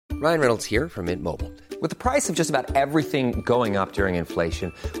Ryan Reynolds here from Mint Mobile. With the price of just about everything going up during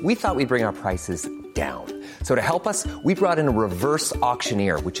inflation, we thought we'd bring our prices down. So to help us, we brought in a reverse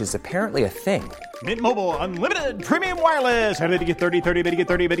auctioneer, which is apparently a thing. Mint Mobile Unlimited Premium Wireless. How to get 30, 30, bit to get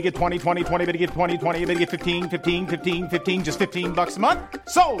 30, bit to get 20, 20, 20, bit to get 20, 20, bit to get 15, 15, 15, 15, just $15 a month?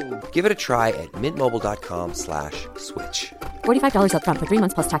 Sold! Give it a try at mintmobile.com/switch. $45 up front for 3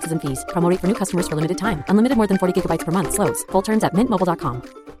 months plus taxes and fees. Promo rate for new customers for limited time. Unlimited more than 40 gigabytes per month. Slows full terms at mintmobile.com.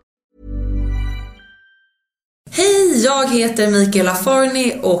 Hej, jag heter Mikaela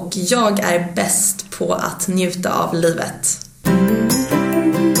Forni och jag är bäst på att njuta av livet.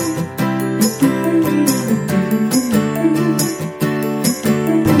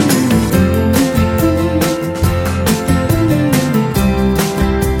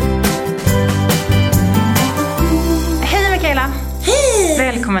 Hej Mikaela. Hej!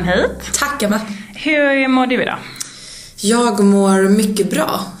 Välkommen hit. Tack Emma. Hur mår du idag? Jag mår mycket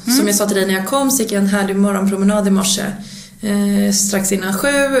bra. Som jag sa till dig när jag kom så gick jag en härlig morgonpromenad i morse. Strax innan 7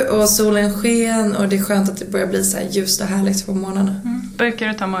 och solen sken och det är skönt att det börjar bli så här ljust och härligt på morgnarna. Brukar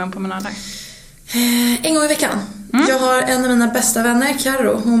du ta morgonpromenader? En gång i veckan. Jag har en av mina bästa vänner,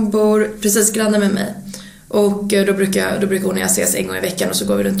 Karo. Hon bor precis granne med mig. Och då brukar hon och jag ses en gång i veckan och så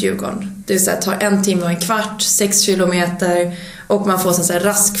går vi runt Djurgården. Det är så här, tar 1 timme och en kvart, 6 kilometer. Och man får så här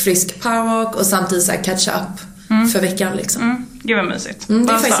rask, frisk powerwalk och samtidigt så här catch up för veckan liksom. Gud vad mysigt. Det är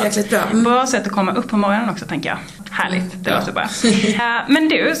faktiskt jäkligt bra. Bra sätt att komma upp på morgonen också, tänker jag. Härligt, det låter bra. Men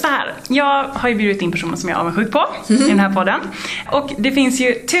du, så här. Jag har ju bjudit in personer som jag är avundsjuk på i den här podden. Och det finns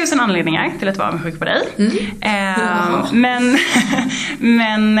ju 1000 anledningar till att vara avundsjuk på dig.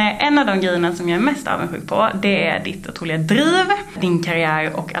 Men en av de grejerna som jag är mest avundsjuk på, det är ditt otroliga driv, din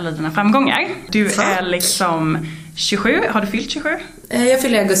karriär och alla dina framgångar. Du är liksom 27, har du fyllt 27? Jag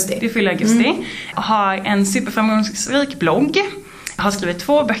fyller i augusti. Du fyller i augusti. Har en superframgångsrik blogg. Har skrivit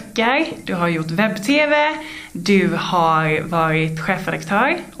 2 böcker. Du har gjort webb-tv. Du har varit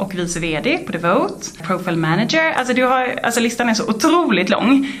chefredaktör och vice vd på Devote. Profile manager. Alltså listan är så otroligt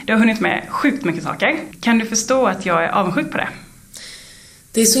lång. Du har hunnit med sjukt mycket saker. Kan du förstå att jag är avundsjuk på det?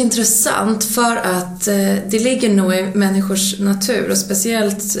 Det är så intressant för att det ligger nog i människors natur och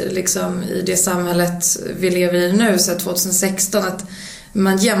speciellt liksom i det samhället vi lever i nu, så 2016, att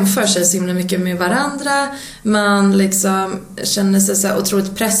man jämför sig så himla mycket med varandra. Man liksom känner sig så här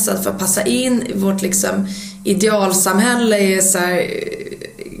otroligt pressad för att passa in. Vårt liksom idealsamhälle är så här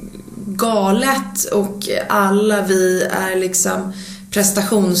galet och alla vi är liksom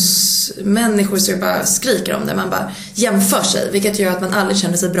prestationsmänniskor så jag bara skriker om det. Man bara jämför sig, vilket gör att man aldrig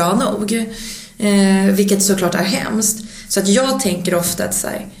känner sig bra nog. Vilket såklart är hemskt. Så att jag tänker ofta att så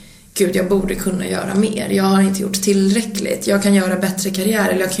här, gud, jag borde kunna göra mer. Jag har inte gjort tillräckligt. Jag kan göra bättre karriär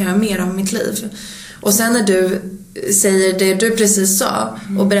eller jag kan göra mer av mitt liv. Och sen när du säger det du precis sa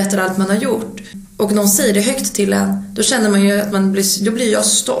och berättar allt man har gjort och någon säger det högt till en, då känner man ju att då blir jag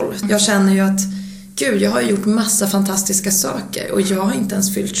stolt. Jag känner ju att gud, jag har gjort massa fantastiska saker och jag har inte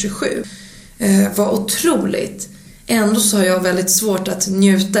ens fyllt 27. Vad otroligt. Ändå så har jag väldigt svårt att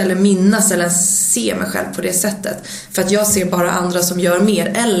njuta eller minnas eller se mig själv på det sättet. För att jag ser bara andra som gör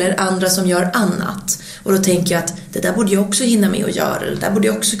mer eller andra som gör annat. Och då tänker jag att det där borde jag också hinna med att göra. Det där borde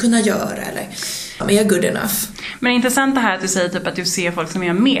jag också kunna göra. Eller, men jag är good enough. Men det är intressant det här att du säger typ att du ser folk som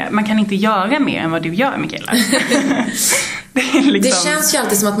gör mer. Man kan inte göra mer än vad du gör, Mikaela. Det känns ju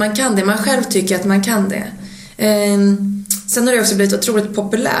alltid som att man kan det. Man själv tycker att man kan det. Sen har det också blivit otroligt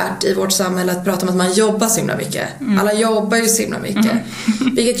populärt i vårt samhälle att prata om att man jobbar så himla mycket. Alla jobbar ju så himla mycket.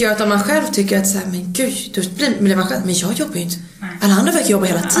 Vilket gör att om man själv tycker att så här, men gud, då blir man själv, men jag jobbar ju inte. Alla andra verkar jobba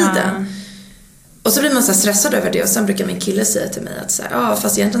hela tiden. Och så blir man så här stressad över det. Och sen brukar min kille säga till mig att så här,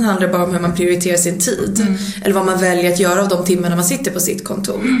 fast egentligen handlar det bara om hur man prioriterar sin tid. Eller vad man väljer att göra av de timmarna man sitter på sitt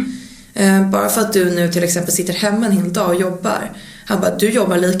kontor. Bara för att du nu till exempel sitter hemma en hel dag och jobbar. Han bara, du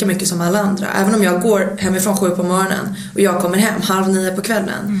jobbar lika mycket som alla andra. Även om jag går hemifrån 7 på morgonen och jag kommer hem 8:30 på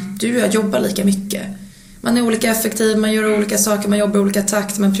kvällen. Jag jobbar lika mycket. Man är olika effektiv, man gör olika saker, man jobbar i olika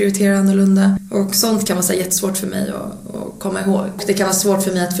takt, man prioriterar annorlunda. Och sånt kan vara så jättesvårt för mig att komma ihåg. Det kan vara svårt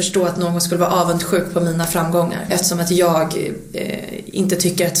för mig att förstå att någon skulle vara avundsjuk på mina framgångar. Eftersom att jag inte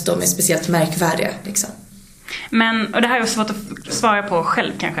tycker att de är speciellt märkvärdiga liksom. Men, och det här är svårt att svara på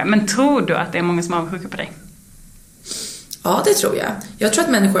själv kanske, men tror du att det är många som är avundsjuka på dig? Ja, det tror jag. Jag tror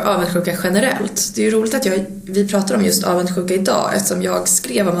att människor är avundsjuka generellt. Det är ju roligt att vi pratar om just avundsjuka idag, eftersom jag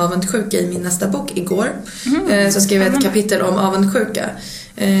skrev om avundsjuka i min nästa bok igår. Så skrev jag ett kapitel om avundsjuka.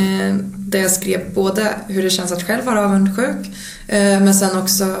 Där jag skrev både hur det känns att själv vara avundsjuk, men sen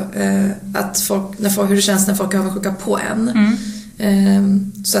också hur det känns när folk är avundsjuka på en.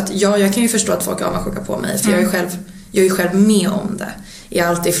 Så att jag kan ju förstå att folk är avundsjuka på mig, för jag är ju själv med om det. i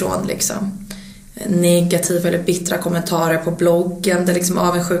allt ifrån liksom negativa eller bittra kommentarer på bloggen där liksom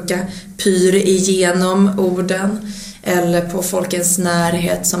avundsjuka pyr igenom orden, eller på folkens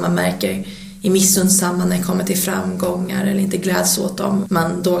närhet som man märker är missunnsamma när det kommer till framgångar eller inte gläds åt dem.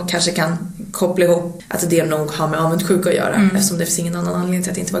 Man då kanske kan koppla ihop att det nog har med avundsjuka att göra, eftersom det finns ingen annan anledning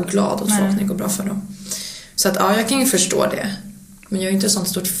till att inte vara glad åt folk när det går bra för dem. Så att ja, jag kan ju förstå det. Men jag är inte ett sånt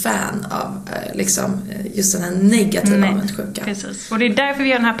stort fan av liksom, just den här negativa avundsjuka. Precis. Och det är därför vi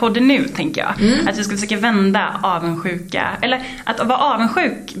gör den här podden nu, tänker jag. Att vi ska försöka vända avundsjuka. Eller att vara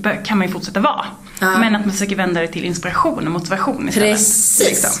avundsjuk kan man ju fortsätta vara. Ja. Men att man försöker vända det till inspiration och motivation istället. Precis.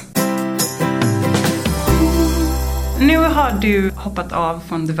 Liksom. Nu har du hoppat av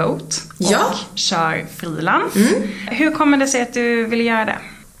från The Vote och kör frilans. Hur kommer det sig att du ville göra det?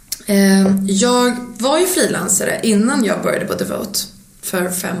 Jag var ju frilansare innan jag började på The Vote för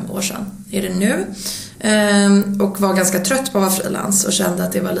 5 år sedan, är det nu. Och var ganska trött på att vara frilans och kände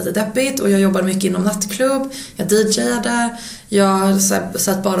att det var lite deppigt. Och jag jobbade mycket inom nattklubb, jag DJade, jag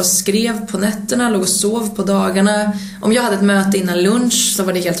satt bara och skrev på nätterna, låg och sov på dagarna. Om jag hade ett möte innan lunch så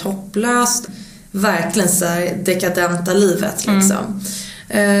var det helt hopplöst. Verkligen så här dekadenta livet liksom.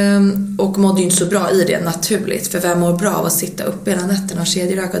 Och mådde ju inte så bra i det naturligt. För vem mår bra av att sitta uppe hela nätterna och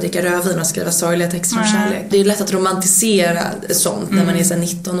kedjeröka och dricka rödvin och skriva sorgliga texter om kärlek. Det är lätt att romantisera sånt när man är så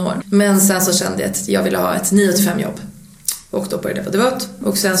 19 år. Men sen så kände jag att jag ville ha ett 9-5 jobb. Och då började jag på The Vote.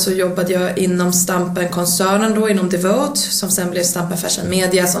 Och sen så jobbade jag inom Stampen-koncernen då, inom The Vote, som sen blev Stampen Fashion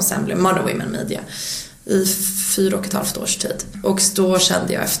Media, som sen blev Modern Women Media, i 4,5 års tid. Och då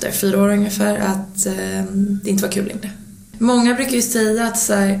kände jag efter 4 år ungefär att det inte var kul längre. Många brukar ju säga att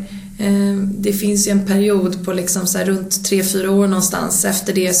så här, det finns ju en period på liksom så här runt 3-4 år någonstans.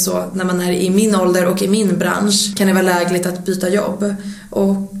 Efter det, så när man är i min ålder och i min bransch, kan det vara lägligt att byta jobb.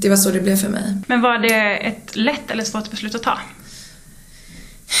 Och det var så det blev för mig. Men var det ett lätt eller svårt beslut att ta?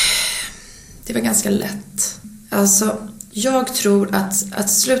 Det var ganska lätt. Alltså, jag tror att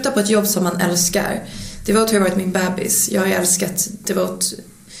sluta på ett jobb som man älskar. The Vote har varit min bebis. Jag har älskat The Vote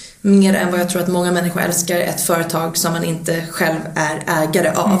mer än vad jag tror att många människor älskar ett företag som man inte själv är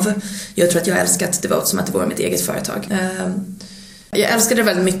ägare av. Jag tror att jag har älskat The Vote som att det var mitt eget företag. Jag älskade det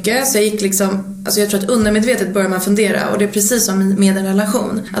väldigt mycket, så jag gick liksom, alltså jag tror att undermedvetet börjar man fundera, och det är precis som med en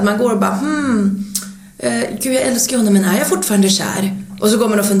relation, att man går och bara gud, jag älskar honom, men är jag fortfarande kär? Och så går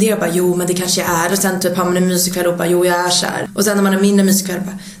man och funderar bara, jo men det kanske jag är. Och sen typ har man en musikväl och bara, jo jag är kär. Och sen när man har mindre musikväl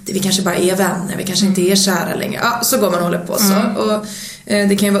bara, vi kanske bara är vänner, vi kanske inte är kära längre. Ja, så går man och håller på så. Och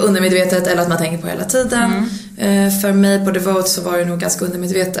det kan ju vara undermedvetet eller att man tänker på hela tiden. För mig på The Vote så var det nog ganska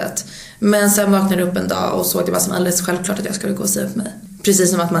undermedvetet. Men sen vaknade jag upp en dag och såg det var som alldeles självklart att jag skulle gå och säga upp mig.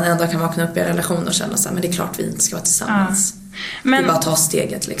 Precis som att man ändå kan vakna upp i en relation och känna så här, men det är klart vi inte ska vara tillsammans. Men, det är bara ta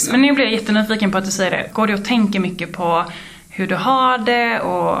steget liksom. Men nu blir jag jättenyfiken på att du säger det. Går du och tänker mycket på hur du har det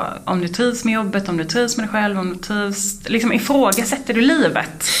och om du trivs med jobbet, om du trivs med dig själv, om du trivs, liksom ifrågasätter du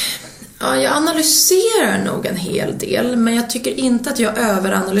livet? Ja, jag analyserar nog en hel del, men jag tycker inte att jag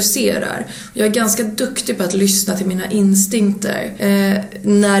överanalyserar. Jag är ganska duktig på att lyssna till mina instinkter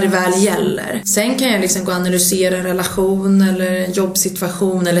när det väl gäller. Sen kan jag liksom gå och analysera en relation eller en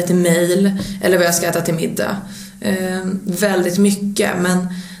jobbsituation eller ett mejl eller vad jag ska äta till middag. Väldigt mycket, men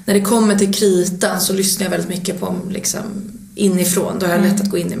när det kommer till kritan så lyssnar jag väldigt mycket på liksom inifrån. Då har jag lätt att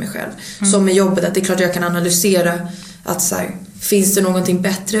gå in i mig själv. Som med jobbet, att det är klart jag kan analysera att så här, finns det någonting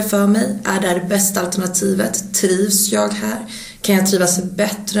bättre för mig? Är det här det bästa alternativet? Trivs jag här? Kan jag trivas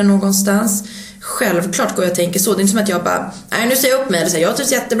bättre någonstans? Självklart går jag och tänker så. Det är inte som att jag bara, nej nu säger jag upp mig eller så här, jag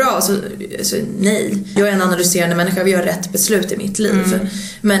trivs jättebra. Så nej, jag är en analyserande människa. Vi gör rätt beslut i mitt liv.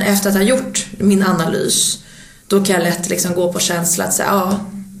 Men efter att ha gjort min analys, då kan jag lätt liksom gå på känsla att säga, ja,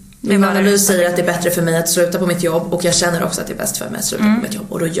 min analys säger att det är bättre för mig att sluta på mitt jobb, och jag känner också att det är bäst för mig att sluta på mitt jobb,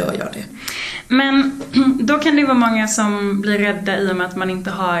 och då gör jag det. Men då kan det vara många som blir rädda i och med att man inte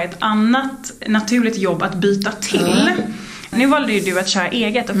har ett annat naturligt jobb att byta till. Nu valde ju du att köra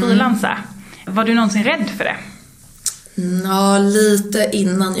eget och frilansa. Var du någonsin rädd för det? Ja, lite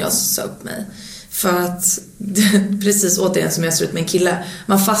innan jag sa upp mig. För att, precis återigen som jag ser ut med en kille,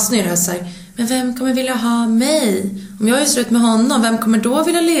 man fastnar i det här så här, men vem kommer vilja ha mig? Om jag är slut med honom, vem kommer då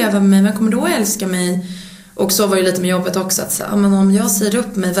vilja leva med mig? Vem kommer då älska mig? Och så var ju lite med jobbet också att så, men om jag säger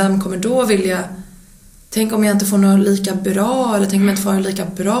upp mig, vem kommer då vilja? Tänk om jag inte får något lika bra, eller tänk om jag inte får det lika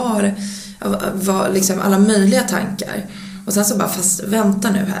bra, eller, liksom alla möjliga tankar. Och sen så bara, fast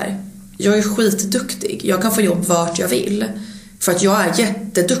vänta nu här. Jag är skitduktig, jag kan få jobb vart jag vill. För att jag är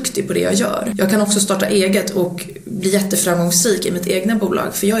jätteduktig på det jag gör. Jag kan också starta eget och bli jätteframgångsrik i mitt egna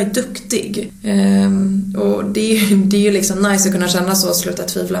bolag. För jag är duktig. Och det är ju liksom nice att kunna känna så och sluta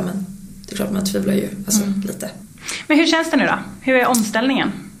tvivla. Men det är klart man tvivlar ju lite. Men hur känns det nu då? Hur är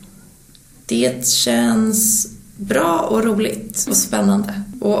omställningen? Det känns bra och roligt och spännande.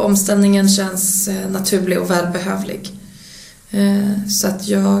 Och omställningen känns naturlig och välbehövlig. Så att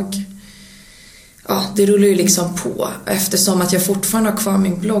det rullar ju liksom på. Eftersom att jag fortfarande har kvar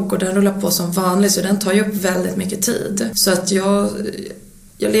min blogg och den rullar på som vanligt, så den tar ju upp väldigt mycket tid. Så att jag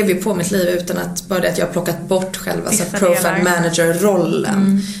lever ju på mitt liv utan att bara det att jag har plockat bort själva profile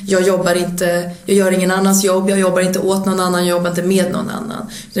manager-rollen. Jag gör ingen annans jobb, jag jobbar inte åt någon annan, jag jobbar inte med någon annan.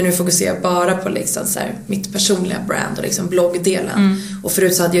 Så nu fokuserar jag bara på liksom så här, mitt personliga brand och liksom bloggdelen. Och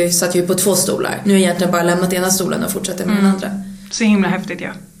förut så satt jag ju på 2 stolar. Nu har jag egentligen bara lämnat ena stolen och fortsätter med den andra. Så himla häftigt, ja.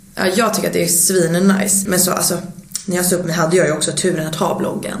 Ja, jag tycker att det är svinen-nice. Men så alltså, när jag stod upp med hade jag ju också turen att ha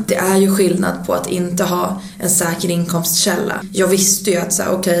bloggen. Det är ju skillnad på att inte ha en säker inkomstkälla. Jag visste ju att så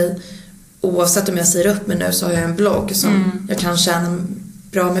här, okej, oavsett om jag säger upp mig nu så har jag en blogg som jag kan tjäna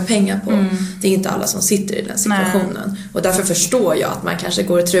bra med pengar på. Det är inte alla som sitter i den situationen. Nej. Och därför förstår jag att man kanske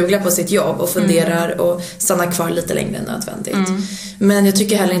går och truglar på sitt jobb och funderar och stannar kvar lite längre än nödvändigt. Men jag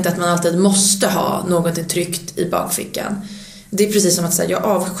tycker heller inte att man alltid måste ha något tryckt i bakfickan. Det är precis som att säga, jag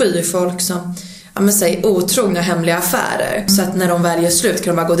avskyr folk som säger otrogna hemliga affärer. Så att när de väljer slut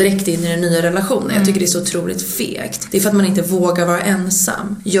kan de bara gå direkt in i den nya relationen. Jag tycker det är så otroligt fegt. Det är för att man inte vågar vara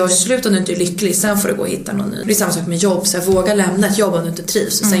ensam. Gör slut om du inte är lycklig, sen får du gå och hitta någon ny. Det är samma sak med jobb. Så våga lämna ett jobb om du inte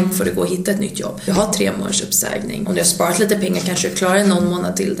trivs och sen får du gå och hitta ett nytt jobb. Du har 3 månaders uppsägning. Om du har sparat lite pengar kanske du klarar någon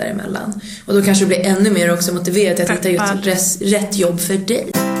månad till däremellan. Och då kanske du blir ännu mer också motiverad till att hitta just rätt jobb för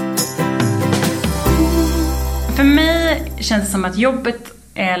dig. För mig känns det som att jobbet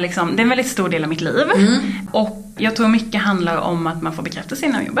är liksom, det är en väldigt stor del av mitt liv. Och jag tror mycket handlar om att man får bekräftelse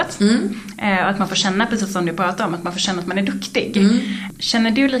inom jobbet. Och att man får känna, precis som du pratar om, att man får känna att man är duktig.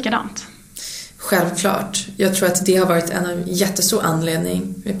 Känner du likadant? Självklart. Jag tror att det har varit en jättestor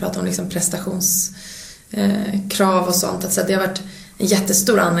anledning. Vi pratar om liksom prestationskrav och sånt. Att det har varit en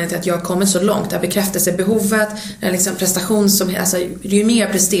jättestor anledning till att jag har kommit så långt. Det har bekräftelsebehovet, liksom prestation som, alltså, ju mer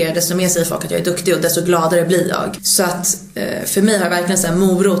jag presterar desto mer säger folk att jag är duktig och desto gladare blir jag. Så att för mig har verkligen så här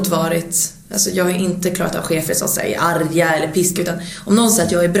morot varit, alltså jag har inte klarat av chefer som säger arga eller piska, utan om någon säger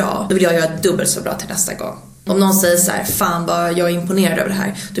att jag är bra, då vill jag göra dubbelt så bra till nästa gång. Om någon säger så här, fan vad jag är imponerad över det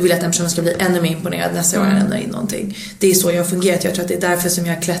här, då vill jag att den personen ska bli ännu mer imponerad nästa gång jag lämnar in någonting. Det är så jag har fungerat. Jag tror att det är därför som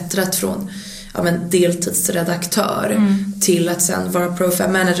jag har klättrat från deltidsredaktör till att sen vara profile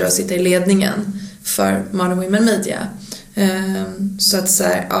manager och sitta i ledningen för Modern Women Media. Så att så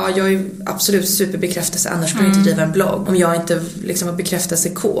här, jag är absolut superbekräftelse, annars skulle jag inte driva en blogg om jag inte liksom var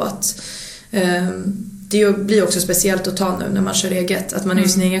bekräftelsekåt. Det blir också speciellt att ta nu när man kör eget, att man är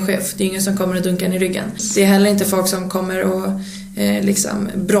sin egen chef. Det är ingen som kommer att dunka en i ryggen. Det är heller inte folk som kommer och liksom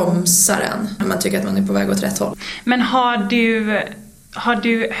bromsar en när man tycker att man är på väg åt rätt håll. Men har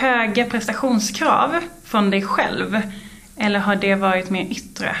du höga prestationskrav från dig själv? Eller har det varit mer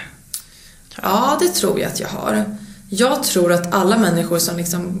yttre krav? Ja, det tror jag att jag har. Jag tror att alla människor som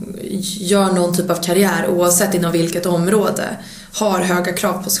liksom gör någon typ av karriär, oavsett inom vilket område, har höga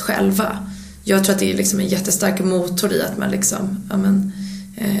krav på sig själva. Jag tror att det är liksom en jättestark motor i att man liksom,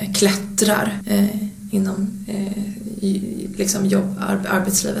 klättrar inom liksom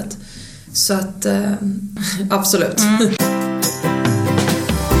arbetslivet. Så att absolut.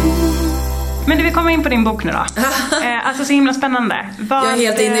 Men du vill komma in på din bok nu då. Alltså så himla spännande. Jag är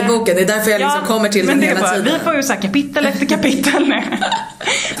helt inne i boken, det är därför jag liksom kommer till den hela tiden. Vi får ju så här kapitel efter kapitel nu.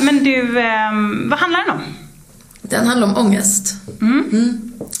 Men du, vad handlar den om? Den handlar om ångest.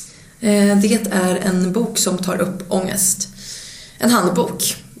 Det är en bok som tar upp ångest. En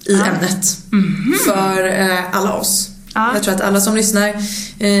handbok i ämnet för alla oss. Jag tror att alla som lyssnar,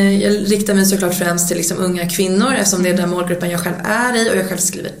 jag riktar mig såklart främst till liksom unga kvinnor, eftersom det är den målgruppen jag själv är i och jag själv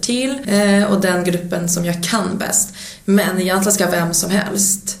skriver till, och den gruppen som jag kan bäst. Men egentligen ska vem som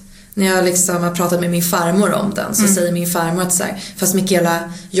helst. När jag liksom har pratat med min farmor om den, så säger min farmor att så här, fast Michaela,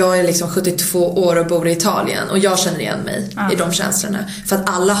 jag är liksom 72 år och bor i Italien och jag känner igen mig i de känslorna. För att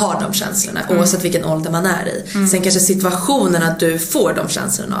alla har de känslorna, oavsett vilken ålder man är i. Sen kanske situationen att du får de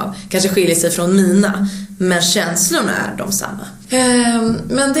känslorna av kanske skiljer sig från mina, men känslorna är de samma.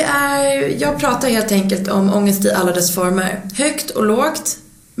 Men jag pratar helt enkelt om ångest i alla dess former. Högt och lågt,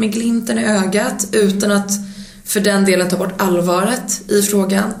 med glimten i ögat, utan att för den delen ta bort allvaret i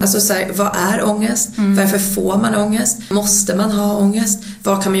frågan. Alltså så här, vad är ångest? Varför får man ångest? Måste man ha ångest?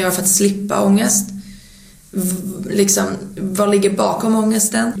 Vad kan man göra för att slippa ångest? Liksom, vad ligger bakom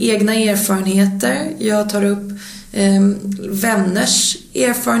ångesten? Egna erfarenheter. Jag tar upp vänners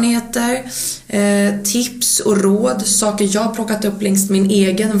erfarenheter, tips och råd. Saker jag har plockat upp längs min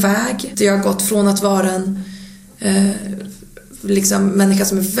egen väg. Jag har gått från att vara en liksom människa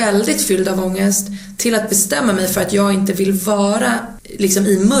som är väldigt fylld av ångest till att bestämma mig för att jag inte vill vara liksom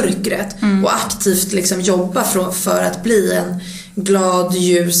i mörkret och aktivt liksom jobba för att bli en glad,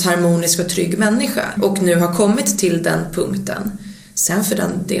 ljus, harmonisk och trygg människa. Och nu har kommit till den punkten. Sen för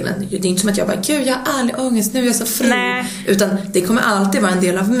den delen, det är inte som att jag bara, gud jag har aldrig ångest, nu är jag så fri. Nej. Utan det kommer alltid vara en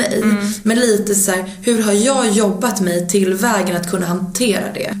del av mig. Men lite så här, hur har jag jobbat mig till vägen att kunna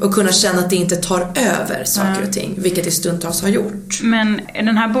hantera det? Och kunna känna att det inte tar över saker och ting, vilket det stundtals har gjort. Men är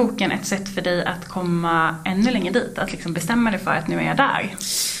den här boken ett sätt för dig att komma ännu längre dit? Att liksom bestämma dig för att nu är jag där?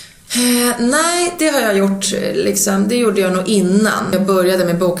 Nej, det har jag gjort liksom, det gjorde jag nog innan jag började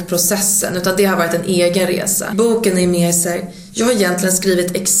med bokprocessen, utan det har varit en egen resa. Boken är mer så här, jag har egentligen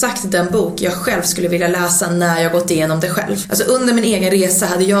skrivit exakt den bok jag själv skulle vilja läsa när jag gått igenom det själv. Alltså under min egen resa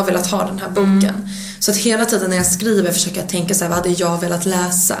hade jag velat ha den här boken. Så att hela tiden när jag skriver försöker jag tänka så här, vad hade jag velat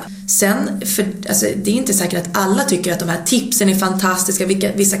läsa? Sen, alltså, det är inte säkert att alla tycker att de här tipsen är fantastiska.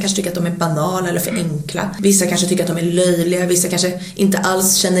 Vissa kanske tycker att de är banala eller för enkla. Vissa kanske tycker att de är löjliga. Vissa kanske inte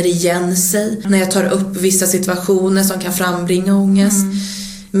alls känner igen sig när jag tar upp vissa situationer som kan frambringa ångest.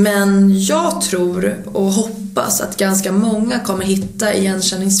 Men jag tror och hoppas att ganska många kommer hitta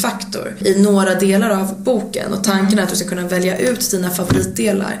igenkänningsfaktor i några delar av boken. Och tanken är att du ska kunna välja ut dina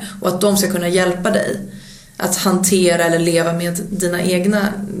favoritdelar och att de ska kunna hjälpa dig att hantera eller leva med dina egna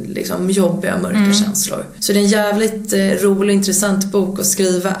liksom, jobbiga och mörka känslor. Så det är en jävligt rolig och intressant bok att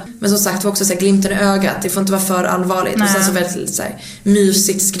skriva. Men som sagt var också så här, glimten i ögat. Det får inte vara för allvarligt. Nej. Och sen så väldigt så här,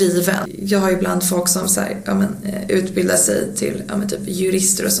 mysigt skriven. Jag har ibland folk som så här, utbildar sig till typ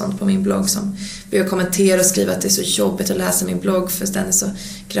jurister och sånt på min blogg som börjar kommentera och skriva att det är så jobbigt att läsa min blogg för den är så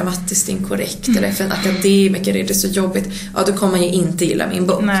grammatiskt inkorrekt. Eller för en akademiker är det så jobbigt. Ja, då kommer man ju inte gilla min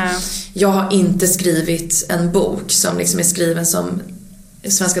bok. Nej. Jag har inte skrivit en bok som liksom är skriven som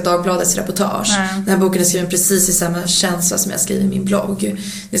Svenska Dagbladets reportage. Den här boken är skriven precis i samma känsla som jag skriver i min blogg.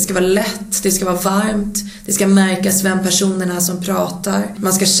 Det ska vara lätt, det ska vara varmt, det ska märkas vem personerna är som pratar.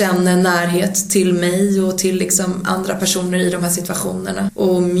 Man ska känna en närhet till mig och till liksom andra personer i de här situationerna.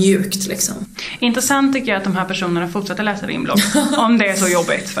 Och mjukt liksom. Intressant tycker jag att de här personerna fortsätter läsa din blogg. Om det är så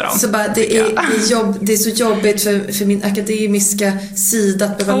jobbigt för dem. Så bara, det är så jobbigt för min akademiska sida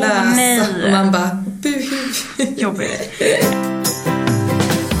att behöva läsa. Nej. Och man bara, jobbigt.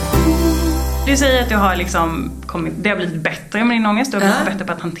 Du säger att du har liksom det har blivit bättre med din ångest. Du har blivit bättre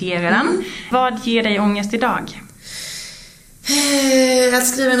på att hantera den. Vad ger dig ångest idag? Att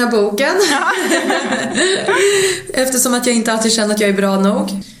skriva den här boken. Eftersom att jag inte alltid känner att jag är bra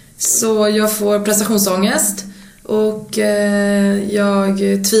nog. Så jag får prestationsångest. Och jag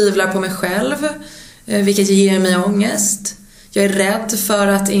tvivlar på mig själv. Vilket ger mig ångest. Jag är rädd för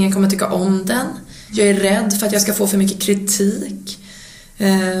att ingen kommer tycka om den. Jag är rädd för att jag ska få för mycket kritik.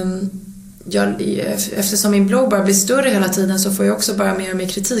 Eftersom min blogg bara blir större hela tiden så får jag också bara mer och mer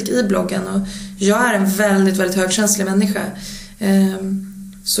kritik i bloggen. Och jag är en väldigt, väldigt högkänslig människa.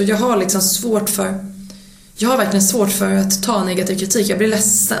 Så jag har liksom jag har verkligen svårt för att ta negativ kritik. Jag blir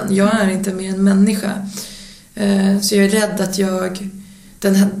ledsen. Jag är inte mer en människa. Så jag är rädd att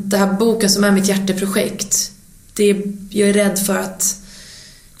den här boken som är mitt hjärteprojekt, jag är rädd för att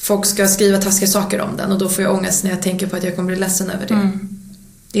folk ska skriva taskiga saker om den. Och då får jag ångest när jag tänker på att jag kommer bli ledsen över det.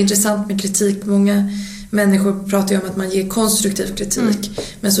 Det är intressant med kritik. Många människor pratar ju om att man ger konstruktiv kritik.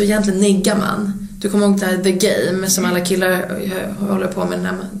 Men så egentligen neggar man. Du kommer ihåg det här The Game som alla killar håller på med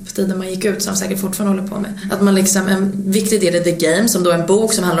på tiden man gick ut, som säkert fortfarande håller på med. Att man liksom, en viktig del i The Game, som då är en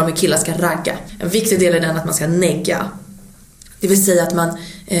bok som handlar om hur killar ska ragga. En viktig del är den att man ska negga. Det vill säga att man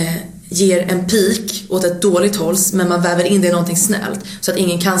ger en pik åt ett dåligt håll, men man väver in det i någonting snällt. Så att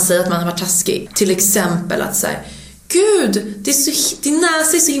ingen kan säga att man har varit taskig. Till exempel att säga, gud, din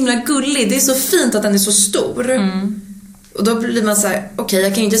näsa är så himla gullig. Det är så fint att den är så stor. Och då blir man så här, okej,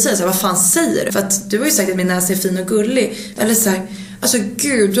 jag kan inte säga så här, vad fan säger du? För att du har ju sagt att min näsa är fin och gullig. Eller så här, alltså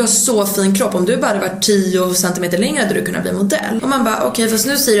gud, du har så fin kropp. Om du bara hade varit 10 centimeter längre hade du kunnat bli modell. Och man bara, okej, fast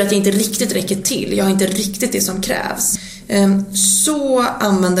nu säger du att jag inte riktigt räcker till. Jag har inte riktigt det som krävs. Så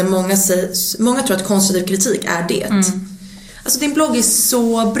använder många tror att konstruktiv kritik är det. Alltså din blogg är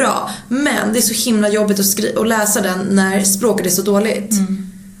så bra, men det är så himla jobbigt att läsa den när språket är så dåligt.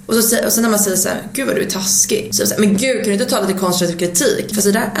 Och så när man säger så här, gud vad du är taskig, så här, men gud, kan du inte tala till konstruktiv kritik? För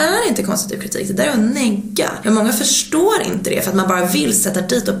det där är inte konstruktiv kritik, det där är att negga. Men många förstår inte det, för att man bara vill sätta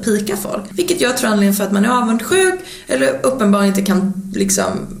dit och pika folk. Vilket jag tror anledningen för att man är avundsjuk, eller uppenbarligen inte kan liksom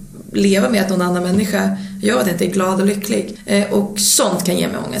leva med att någon annan människa gör att inte är glad och lycklig. Och sånt kan ge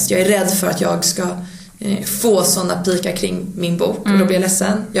mig ångest. Jag är rädd för att jag ska få sådana pikar kring min bok. Och då blir jag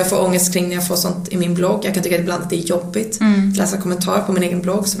ledsen. Jag får ångest kring när jag får sånt i min blogg. Jag kan tycka ibland att det är jobbigt att läsa kommentarer på min egen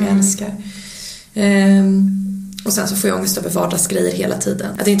blogg som jag älskar. Och sen så får jag ångest över vardagsgrejer hela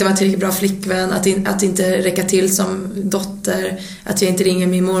tiden. Att inte vara en tillräckligt bra flickvän, att inte räcka till som dotter, att jag inte ringer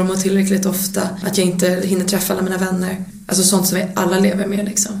min mormor tillräckligt ofta, att jag inte hinner träffa alla mina vänner. Alltså sånt som vi alla lever med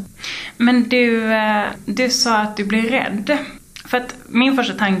liksom. Men du sa att du blir rädd. För att min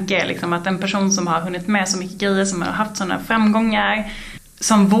första tanke är liksom att en person som har hunnit med så mycket grejer, som har haft sådana framgångar,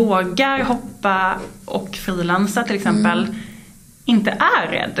 som vågar hoppa och frilansa till exempel, inte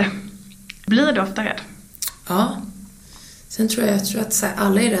är rädd. Blir du ofta rädd? Ja. Sen tror jag att så här,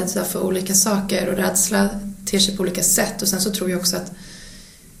 alla är rädda för olika saker och rädsla ter sig på olika sätt. Och sen så tror jag också att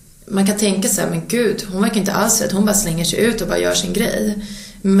man kan tänka så här, men gud, hon verkar inte alls rädd. Hon bara slänger sig ut och bara gör sin grej.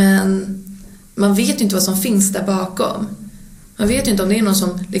 Men man vet ju inte vad som finns där bakom. Man vet ju inte om det är någon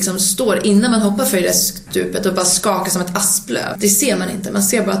som liksom står innan man hoppar för det där stupet och bara skakar som ett asplöv. Det ser man inte, man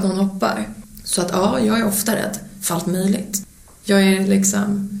ser bara att någon hoppar. Så att ja, jag är ofta rädd för allt möjligt. Jag är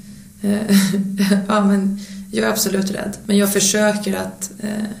liksom ja, men jag är absolut rädd. Men jag försöker att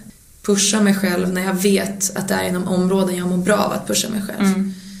pusha mig själv när jag vet att det är inom områden jag mår bra av att pusha mig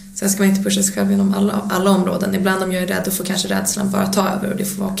själv. Sen ska man inte pusha sig själv inom alla områden. Ibland om jag är rädd då får kanske rädslan bara ta över och det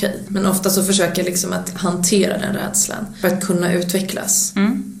får vara okej. Men ofta så försöker jag liksom att hantera den rädslan för att kunna utvecklas.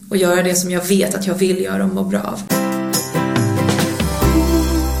 Och göra det som jag vet att jag vill göra och må bra av.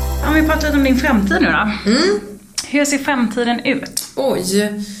 Om vi pratar lite om din framtid nu då. Hur ser framtiden ut?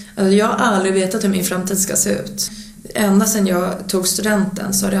 Oj, alltså jag har aldrig vetat hur min framtid ska se ut. Ända sedan jag tog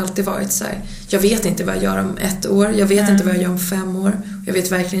studenten så har det alltid varit så här. Jag vet inte vad jag gör om 1 år. Jag vet inte vad jag gör om 5 år. Jag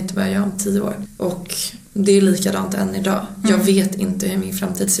vet verkligen inte vad jag gör om 10 år. Och det är likadant än idag. Jag vet inte hur min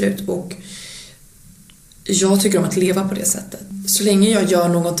framtid ser ut. Och jag tycker om att leva på det sättet. Så länge jag gör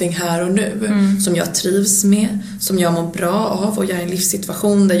någonting här och nu som jag trivs med, som jag mår bra av och jag är i en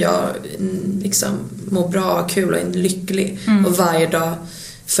livssituation där jag liksom mår bra, kul och är lycklig och varje dag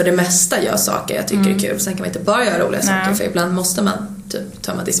för det mesta gör saker jag tycker är kul. Sen kan man inte bara göra roliga saker, för ibland måste man typ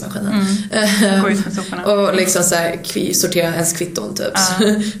tömma diskmaskinen och liksom så här, sortera ens kvitton typ.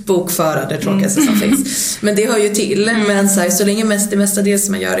 Bokföra det tråkigaste som finns. Men det hör ju till. Men så här, så länge det mesta det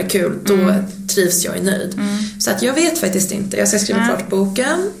som man gör är kul, då trivs jag i nöjd. Så att jag vet faktiskt inte. Jag ska skriva klart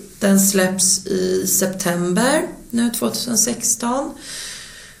boken. Den släpps i september nu 2016.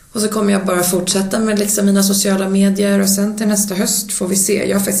 Och så kommer jag bara fortsätta med liksom mina sociala medier. Och sen till nästa höst får vi se.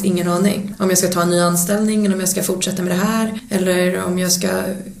 Jag har faktiskt ingen aning om jag ska ta en ny anställning, eller om jag ska fortsätta med det här, eller om jag ska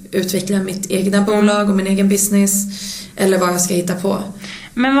utveckla mitt egna bolag och min egen business, eller vad jag ska hitta på.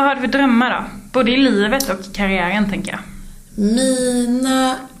 Men vad har du för drömmar då? Både i livet och karriären, tänker jag.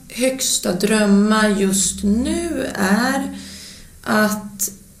 Mina högsta drömmar just nu är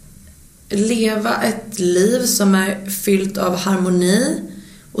att leva ett liv som är fyllt av harmoni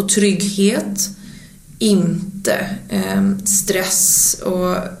och trygghet, inte stress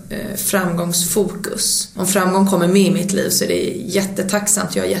och framgångsfokus. Om framgång kommer med i mitt liv så är det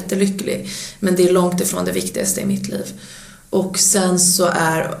jättetacksamt, jag är jättelycklig, men det är långt ifrån det viktigaste i mitt liv. Och sen så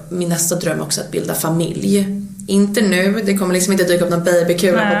är min nästa dröm också att bilda familj. Inte nu, det kommer liksom inte dyka upp någon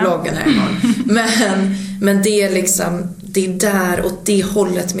babykula på bloggen här imorgon. Men det är liksom, det är där åt det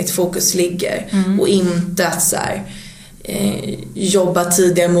hållet mitt fokus ligger. Och inte att så här, jobba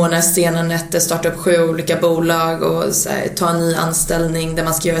tidiga månader, sena nätter, starta upp 7 olika bolag och så här, ta en ny anställning där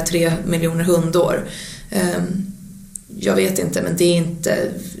man ska göra 3 miljoner hundår. Jag vet inte, men det är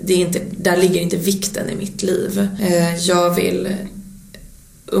inte där ligger inte vikten i mitt liv. Jag vill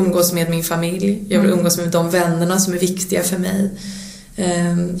umgås med min familj. Jag vill umgås med de vännerna som är viktiga för mig.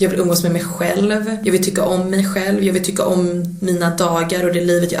 Jag vill umgås med mig själv. Jag vill tycka om mig själv. Jag vill tycka om mina dagar och det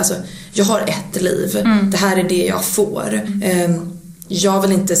livet. Alltså, jag har ett liv. Det här är det jag får. Jag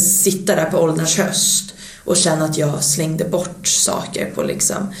vill inte sitta där på ålderns höst och känna att jag slängde bort saker på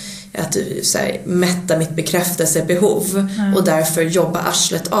liksom att så här, mätta mitt bekräftelsebehov och därför jobba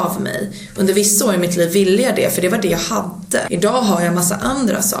arslet av mig. Under vissa år i mitt liv ville jag det, för det var det jag hade. Idag har jag massa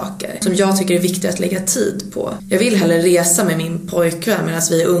andra saker som jag tycker är viktigt att lägga tid på. Jag vill hellre resa med min pojkvän medan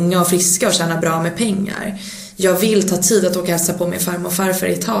vi är unga och friska och tjäna bra med pengar. Jag vill ta tid att åka hälsa på min farmor och farfar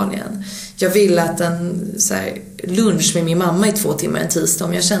i Italien. Jag vill att en så här, lunch med min mamma i 2 timmar en tisdag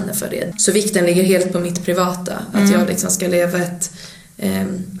om jag känner för det. Så vikten ligger helt på mitt privata. Att jag liksom ska leva ett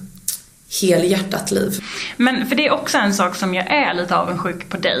helhjärtat liv. Men för det är också en sak som jag är lite avundsjuk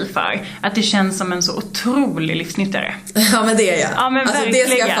på dig för. Att det känns som en så otrolig livsnyttare. Ja, men det är jag. Ja, men alltså verkligen.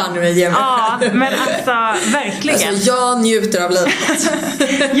 Det ska jag fan med ge mig. Ja, men alltså verkligen. Alltså jag njuter av livet.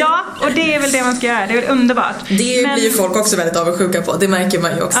 Ja, och det är väl det man ska göra. Det är väl underbart. Det blir ju folk också väldigt avundsjuka på. Det märker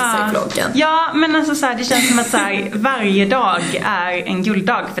man ju också i vloggen. Ja, men alltså så här, det känns som att så här, varje dag är en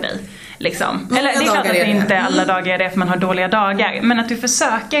gulddag för dig. Liksom. Eller det är klart att det inte alla dagar är det för man har dåliga dagar, men att du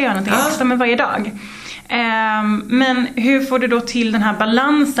försöker göra någonting extra med varje dag. Men hur får du då till den här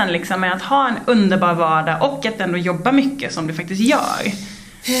balansen liksom, med att ha en underbar vardag och att ändå jobba mycket som du faktiskt gör?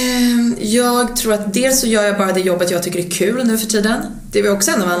 Jag tror att dels så gör jag bara det jobbet jag tycker är kul nu för tiden. Det var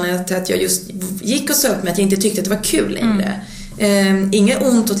också en av anledningarna till att jag just gick och sa upp med att jag inte tyckte att det var kul längre. Inget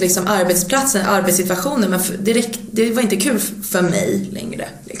ont åt liksom arbetsplatsen, arbetssituationen, men det var inte kul för mig längre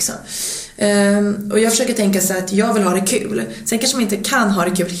liksom. Och jag försöker tänka så att jag vill ha det kul. Sen kanske man inte kan ha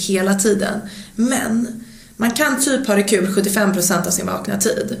det kul hela tiden, men man kan typ ha det kul 75% av sin vakna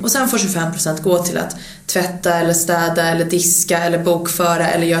tid. Och sen får 25% gå till att tvätta eller städa eller diska eller bokföra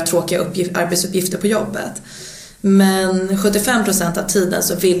eller göra tråkiga arbetsuppgifter på jobbet. Men 75% av tiden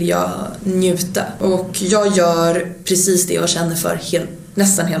så vill jag njuta. Och jag gör precis det jag känner för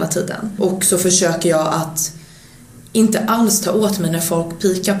nästan hela tiden. Och så försöker jag att inte alls ta åt mig när folk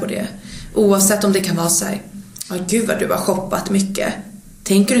pikar på det. Oavsett om det kan vara så här: gud vad du har shoppat mycket.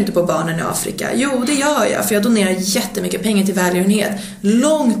 Tänker du inte på barnen i Afrika? Jo, det gör jag, för jag donerar jättemycket pengar till välgörenhet.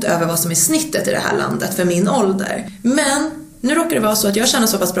 Långt över vad som är snittet i det här landet för min ålder. Men nu råkar det vara så att jag tjänar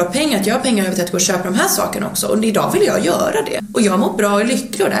så pass bra pengar att jag har pengar över till att gå och köpa de här sakerna också. Och idag vill jag göra det. Och jag mår bra och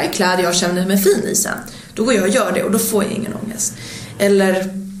lycklig och det här är kläder jag känner mig fin i sen. Då går jag och gör det och då får jag ingen ångest.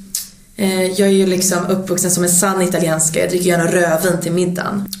 Eller jag är ju liksom uppvuxen som en sann italienska. Jag dricker gärna rödvin till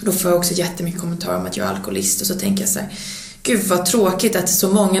middagen. Då får jag också jättemycket kommentarer om att jag är alkoholist. Och så tänker jag så här: gud vad tråkigt att så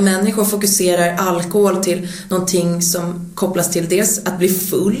många människor fokuserar alkohol till någonting som kopplas till dels att bli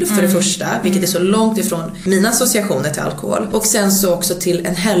full för det första, vilket är så långt ifrån mina associationer till alkohol. Och sen så också till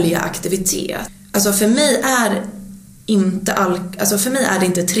en helgaktivitet. Alltså för mig är det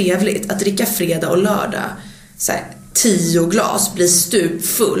inte trevligt att dricka fredag och lördag så här 10 glas, bli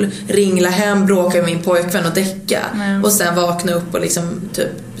stupfull, ringla hem, bråka med min pojkvän och däcka. Och sen vakna upp och liksom typ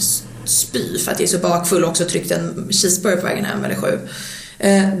spy för att jag är så bakfull och också tryckte en cheeseburger på vägen hem eller 7.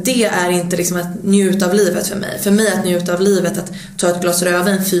 Det är inte liksom att njuta av livet för mig. För mig att njuta av livet att ta ett glas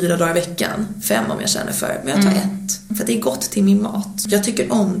rödvin 4 dagar i veckan, 5 om jag känner för. Men jag tar 1 för det är gott till min mat. Jag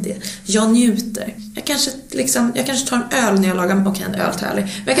tycker om det. Jag njuter. Jag kanske tar en öl när jag lagar mat. Okej, en öl härlig.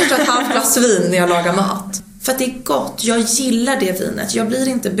 Men jag kanske tar ett halvt glas vin när jag lagar mat. För att det är gott. Jag gillar det vinet. Jag blir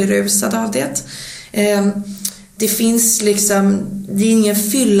inte berusad av det. Det finns liksom, det är ingen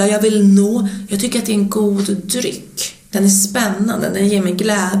fylla jag vill nå. Jag tycker att det är en god dryck. Den är spännande, den ger mig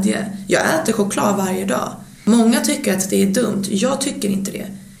glädje. Jag äter choklad varje dag. Många tycker att det är dumt. Jag tycker inte det.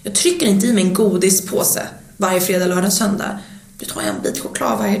 Jag trycker inte i mig en godispåse varje fredag, lördag, söndag. Då tar jag en bit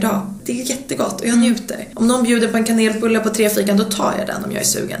choklad varje dag. Det är jättegott och jag njuter. Om någon bjuder på en kanelbulle på 3 fikan, då tar jag den om jag är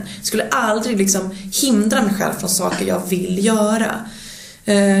sugen. Jag skulle aldrig liksom hindra mig själv från saker jag vill göra.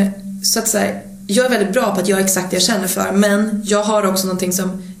 Så att säga, jag är väldigt bra på att göra exakt det jag känner för. Men jag har också någonting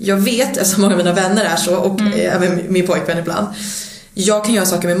som jag vet, eftersom många av mina vänner är så, och även min pojkvän ibland. Jag kan göra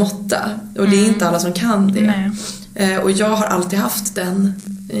saker med måtta. Och det är inte alla som kan det. Och jag har alltid haft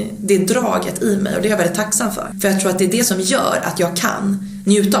det draget i mig. Och det är jag väldigt tacksam för jag tror att det är det som gör att jag kan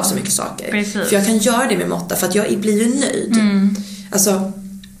njuta av så mycket saker. Precis. För jag kan göra det med måtta, för att jag blir ju nöjd. Alltså,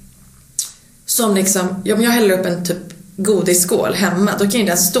 som liksom, jag häller upp en typ godisskål hemma, då kan ju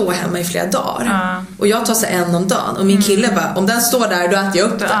den stå hemma i flera dagar. Och jag tar så en om dagen. Och min kille bara, om den står där, då äter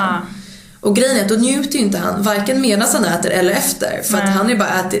jag upp den. Och grejen är att då njuter ju inte han varken medan han äter eller efter. För att han är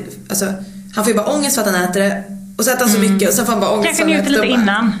bara äter, alltså, han får ju bara ångest för att han äter det. Och så äter han så mycket, och sen får han bara ångest. Kanske njuter lite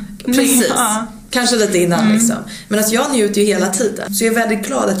innan. Precis, kanske lite innan liksom. Men alltså jag njuter ju hela tiden. Så jag är väldigt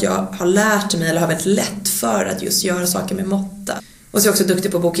glad att jag har lärt mig, eller har väldigt lätt för att just göra saker med måtta. Och så är jag också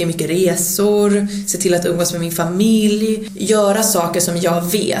duktig på att boka in mycket resor, se till att umgås med min familj, göra saker som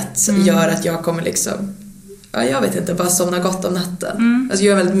jag vet gör att jag kommer liksom, jag vet inte, bara somna gott om natten. Alltså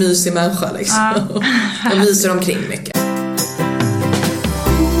jag är en väldigt mysig människa liksom. Jag myser omkring mycket.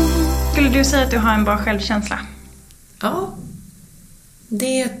 Skulle du säga att du har en bra självkänsla? Ja,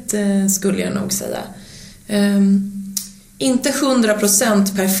 det skulle jag nog säga. Inte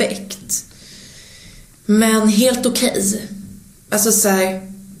 100% perfekt, men helt okej. Alltså så här,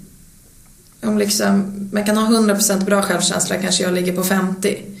 om liksom, man kan ha 100% bra självkänsla, kanske jag ligger på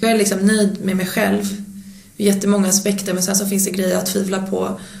 50. Jag är liksom nöjd med mig själv i jättemånga aspekter, men sen så finns det grejer att tvivla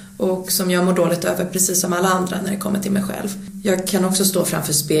på och som jag mår dåligt över, precis som alla andra när det kommer till mig själv. Jag kan också stå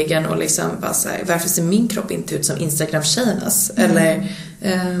framför spegeln och liksom bara så här, varför ser min kropp inte ut som Instagram-tjejernas? Eller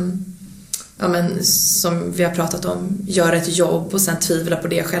ja, men som vi har pratat om, göra ett jobb och sen tvivla på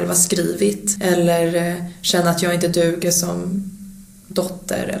det jag själv har skrivit. Eller känna att jag inte duger som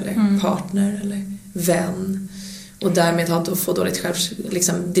dotter eller partner eller vän. Och därmed få dåligt självkänsla.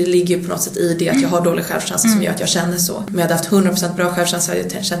 Liksom, det ligger på något sätt i det att jag har dålig självkänsla som gör att jag känner så. Men jag hade haft 100% bra självkänsla, jag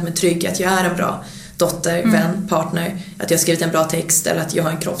hade känt mig trygg att jag är en bra dotter, vän, partner, att jag har skrivit en bra text eller att jag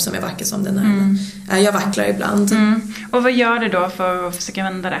har en kropp som är vacker som den är. Jag vacklar ibland. Och vad gör du då för att försöka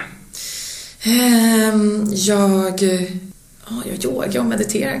vända det? Jag yogar och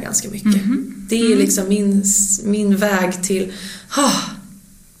mediterar ganska mycket. Det är liksom min väg till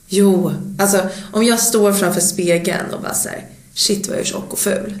alltså om jag står framför spegeln och bara säger shit vad jag är tjock och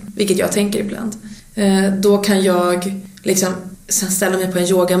ful, vilket jag tänker ibland, då kan jag liksom sen ställa mig på en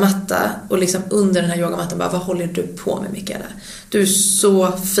yogamatta och liksom under den här yogamattan bara, vad håller du på med, Mikaela? Du är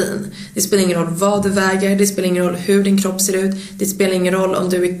så fin. Det spelar ingen roll vad du väger, det spelar ingen roll hur din kropp ser ut, det spelar ingen roll om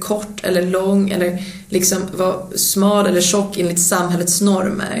du är kort eller lång eller liksom var smal eller tjock enligt samhällets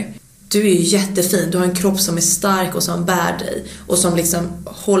normer. Du är ju jättefin, du har en kropp som är stark och som bär dig och som liksom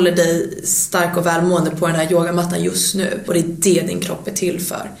håller dig stark och välmående på den här yogamattan just nu, och det är det din kropp är till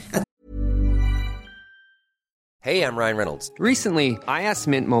för. Hey, I'm Ryan Reynolds. Recently, I asked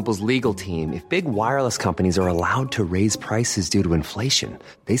Mint Mobile's legal team if big wireless companies are allowed to raise prices due to inflation.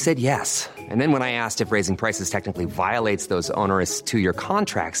 They said yes. And then when I asked if raising prices technically violates those onerous 2-year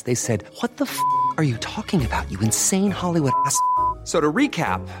contracts, they said, what the f*** are you talking about, you insane Hollywood ass? So to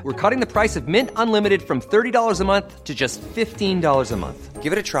recap, we're cutting the price of Mint Unlimited from $30 a month to just $15 a month.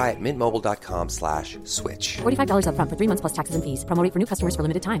 Give it a try at mintmobile.com/switch. $45 up front for 3 months plus taxes and fees. Promo rate for new customers for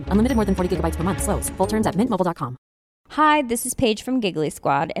limited time. Unlimited more than 40 gigabytes per month. Slows full terms at mintmobile.com. Hi, this is Paige from Giggly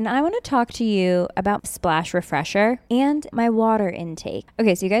Squad, and I want to talk to you about Splash Refresher and my water intake.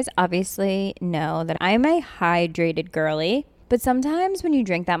 Okay, so you guys obviously know that I'm a hydrated girly, but sometimes when you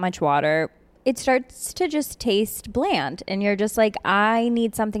drink that much water, it starts to just taste bland, and you're just like, I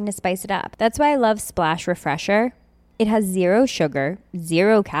need something to spice it up. That's why I love Splash Refresher. It has 0 sugar,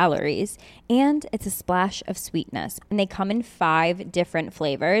 0 calories, and it's a splash of sweetness. And they come in 5 different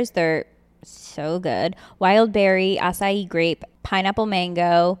flavors. They're so good. Wild berry, acai grape, pineapple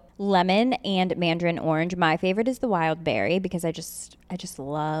mango, lemon, and mandarin orange. My favorite is the wild berry because I just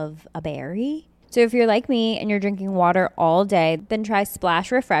love a berry. So if you're like me and you're drinking water all day, then try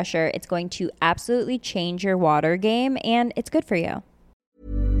Splash Refresher. It's going to absolutely change your water game, and it's good for you.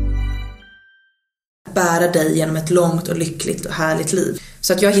 Bära dig genom ett långt och lyckligt och härligt liv.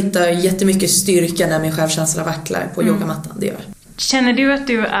 Så att jag hittar jättemycket styrka när min självkänsla vacklar på yogamattan, det gör. Känner du att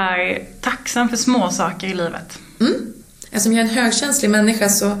du är tacksam för små saker i livet? Eftersom jag är en högkänslig människa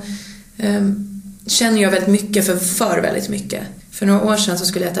så känner jag väldigt mycket för väldigt mycket. För några år sedan så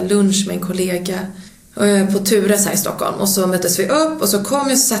skulle jag äta lunch med en kollega på Tures här i Stockholm. Och så möttes vi upp och så kom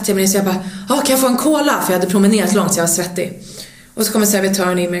jag, så satt jag mig ner och så jag bara, kan jag få en cola? För jag hade promenerat långt så jag var svettig. Och så kommer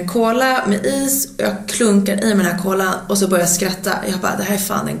servitören in med en cola med is och jag klunkar i med den här colan och så börjar jag skratta. Jag bara, det här är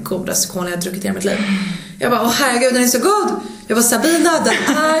fan den godaste cola jag har druckit i hela mitt liv. Jag bara, herregud, den är så god. Jag var Sabina, den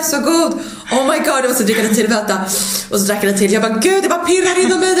är så god. Oh my god, jag måste dricka den till, vänta. Och så drack jag den till. Jag bara, gud, det bara pirrar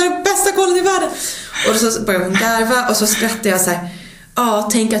inom mig. Det är den bästa kolan i världen. Och så började hon garva och så skrattade jag så här.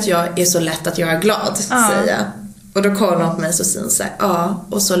 Tänk att jag är så lätt att göra glad, säger jag. Och då kollar hon på mig så sin så här,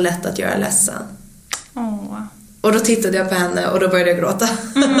 och så lätt att göra ledsen. Och då tittade jag på henne och då började jag gråta.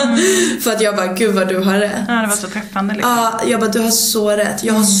 För att jag bara, gud vad du har rätt. Ja, det var så träffande liksom. Jag bara, du har så rätt.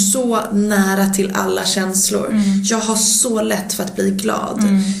 Jag har så nära till alla känslor. Jag har så lätt för att bli glad.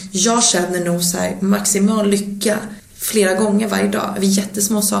 Jag känner nog så här maximal lycka flera gånger varje dag över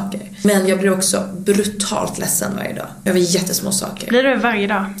jättesmå saker. Men jag blir också brutalt ledsen varje dag över jättesmå saker. Blir du varje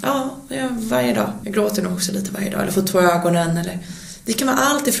dag? Ja, varje dag. Jag gråter nog också lite varje dag. Eller får tår i ögonen. Eller... Det kan vara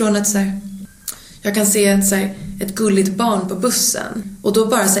allt ifrån att så här, jag kan se ett gulligt barn på bussen. Och då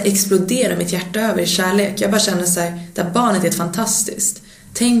bara så här, exploderar mitt hjärta över i kärlek. Jag bara känner så här, det här barnet är fantastiskt.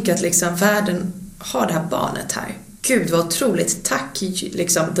 Tänk att liksom världen har det här barnet här. Gud vad otroligt, tack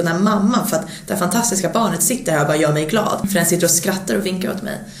liksom, den här mamman för att det här fantastiska barnet sitter här och bara gör mig glad. För den sitter och skrattar och vinkar åt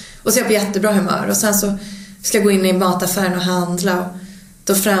mig. Och så är jag på jättebra humör. Och sen så ska jag gå in i mataffären och handla. Och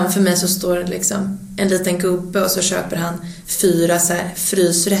då framför mig så står det liksom en liten gubbe och så köper han 4 så här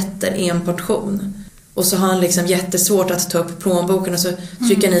frysrätter i en portion. Och så har han liksom jättesvårt att ta upp plånboken och så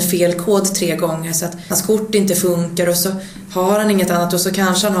trycker han i fel kod 3 gånger så att hans kort inte funkar och så har han inget annat och så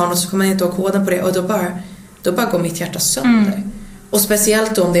kanske han har något och så kommer han inte ha koden på det och då bara går mitt hjärta sönder. Och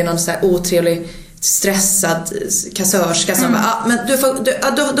speciellt då om det är någon så här otrevlig stressad kassörska som bara, men då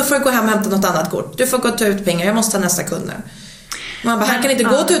får du gå hem och hämta något annat kort. Du får gå och ta ut pengar, jag måste ha nästa kund nu. Man bara, han kan inte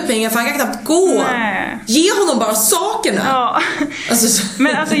gå och ta ut pengar för han kan knappt gå. Nej. Ge honom bara sakerna. Ja. Alltså,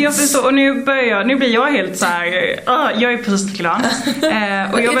 men alltså jag förstår, och nu blir jag helt så här. Jag är precis klar.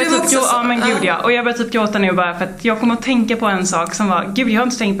 Och jag börjar typ och jag börjar typ gråta nu bara för att jag kommer att tänka på en sak som var, gud jag har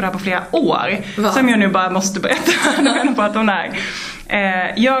inte tänkt på det här på flera år. Som jag nu bara måste berätta.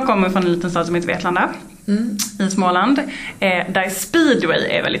 Jag kommer från en liten stad som heter Vetlanda. i Småland. Där speedway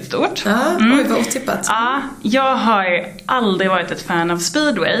är väldigt stort. Oj, vad otippat. Ja, jag har aldrig varit ett fan av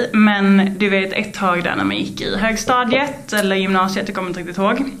speedway. Men du vet, ett tag där när man gick i högstadiet eller gymnasiet, jag kommer inte riktigt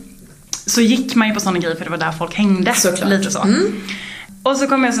ihåg, så gick man ju på sådana grejer för det var där folk hängde. Såklart. Lite så. Och så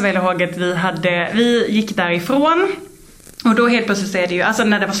kommer jag så väl ihåg att vi gick därifrån. Och då helt plötsligt är det ju, alltså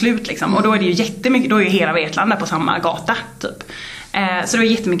när det var slut liksom, och då är det ju jättemycket, då är ju hela Vetlanda på samma gata typ. Så det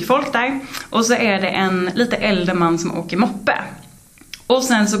är jättemycket folk där. Och så är det en lite äldre man som åker moppe. Och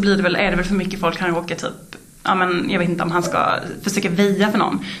sen så är det väl för mycket folk, han åker typ, ja men jag vet inte om han ska försöka via för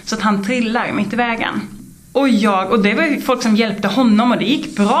någon. Så att han trillar mitt i vägen. Och det var ju folk som hjälpte honom och det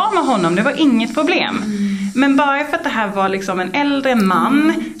gick bra med honom, det var inget problem. Men bara för att det här var liksom en äldre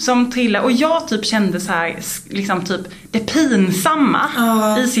man som trillade, och jag typ kände så här, liksom typ det pinsamma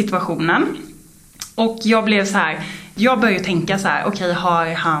i situationen. Och jag blev så här, jag började tänka så här, okej,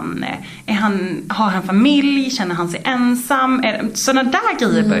 har han familj, känner han sig ensam? Sådana där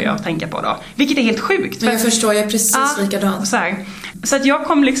grejer började jag tänka på då, vilket är helt sjukt. Men jag förstår, jag är precis likadan. Så att jag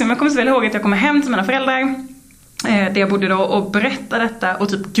kommer så väl ihåg att jag kommer hem till mina föräldrar där jag bodde då och berättar detta och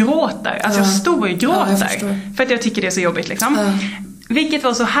typ gråter. Alltså jag storgråter för att jag tycker det är så jobbigt liksom. Vilket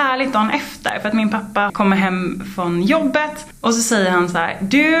var så härligt dagen efter, för att min pappa kommer hem från jobbet och så säger han så här: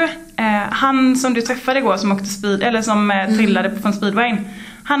 du, han som du träffade igår som åkte trillade från speedwayn,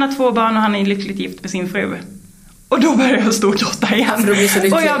 han har 2 barn och han är lyckligt gift med sin fru. Och då började jag storgråta igen.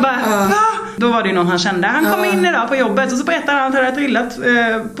 Och jag bara, va? Då var det ju någon han kände. Han kom in idag på jobbet och så berättade han att han hade trillat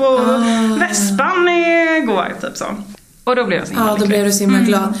på Vespan igår, typ så. Och då blev jag så himla då blev du så himla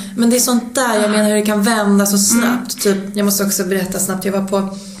glad. Men det är sånt där, jag menar hur det kan vända så snabbt. Typ, jag måste också berätta snabbt. Jag var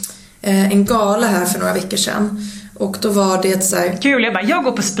på en gala här för några veckor sedan. Och då var det så här... Kul, jag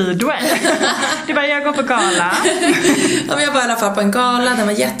går på speedway. Det var jag går på gala. Ja, men jag var i alla fall på en gala, den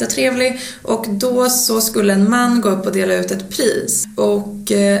var jättetrevlig. Och då så skulle en man gå upp och dela ut ett pris.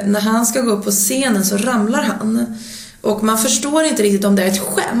 Och när han ska gå upp på scenen så ramlar han. Och man förstår inte riktigt om det är ett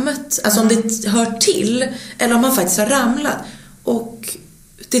skämt, alltså om det hör till, eller om han faktiskt har ramlat. Och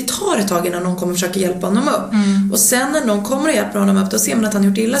det tar ett tag innan någon kommer försöka hjälpa honom upp. Och sen när någon kommer och hjälper honom upp, då ser man att han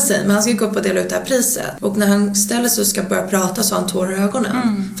gjort illa sig. Men han ska gå upp och dela ut det här priset. Och när han ställer sig och ska börja prata så har han tårar i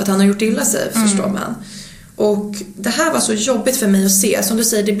ögonen. För att han har gjort illa sig, förstår man. Och det här var så jobbigt för mig att se. Som du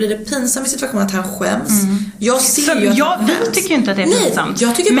säger, det blir det pinsamma i situationen att han skäms. Jag ser ju att han vi tycker ju inte att det är pinsamt. Nej,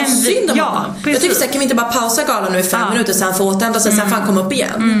 jag tycker bara synd om honom. Jag tycker så här, kan vi inte bara pausa galan nu i 5 minuter så han får återhämta sig, sen får han komma upp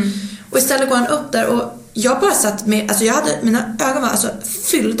igen. Och istället går han upp där och jag bara satt med, alltså mina ögon var alltså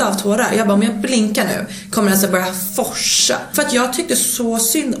fyllda av tårar. Jag bara, om jag blinkar nu kommer det alltså börja forsa. För att jag tyckte så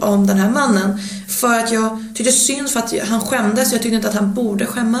synd om den här mannen. För att jag tyckte synd för att han skämdes. Jag tyckte inte att han borde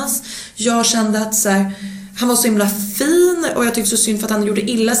skämmas. Jag kände att så här, han var så himla fin och jag tyckte så synd för att han gjorde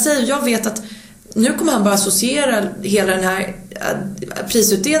illa sig. Jag vet att nu kommer han bara associera hela den här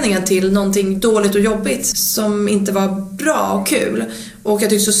prisutdelningen till någonting dåligt och jobbigt som inte var bra och kul. Och jag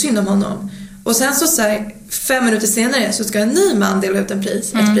tyckte så synd om honom. Och sen så här, 5 minuter senare så ska en ny man dela ut ett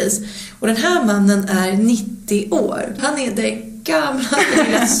pris. Och den här mannen är 90 år. Han är det gamla,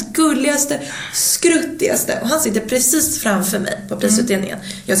 det skulligaste, skruttigaste. Och han sitter precis framför mig på prisutdelningen.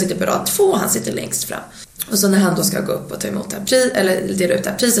 Jag sitter på rad 2 och han sitter längst fram. Och så när han då ska gå upp och ta emot det här eller dela ut det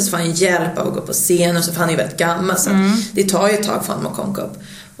här priset, så får han hjälp av att gå på scen. Och så får han ju väldigt gammal, så det tar ju ett tag för honom att komma upp.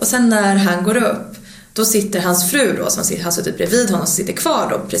 Och sen när han går upp, då sitter hans fru då, som har suttit bredvid honom, som sitter kvar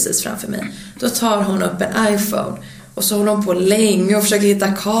då precis framför mig. Då tar hon upp en iPhone och så håller hon på länge och försöker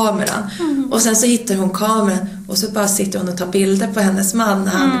hitta kameran. Och sen så hittar hon kameran och så bara sitter hon och tar bilder på hennes man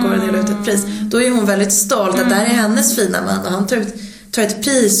när han går och delar ut ett pris. Då är hon väldigt stolt att där är hennes fina man och han tar ett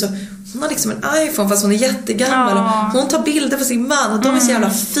pris. Och hon har liksom en iPhone fast hon är jättegammal. Och hon tar bilder på sin man och de är så jävla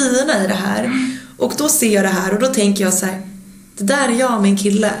fina i det här. Och då ser jag det här och då tänker jag så här: det där är jag och min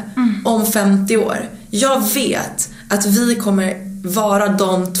kille om 50 år. Jag vet att vi kommer vara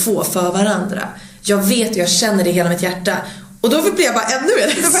de två för varandra. Jag vet och jag känner det i hela mitt hjärta. Och då blir jag bara ännu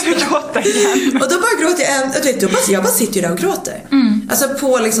mer. Då börjar jag gråta igen. Och då bara gråter jag bara sitter ju där och gråter. Alltså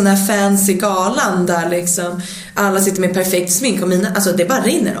på liksom den här fancy galan där liksom alla sitter med perfekt smink och alltså det bara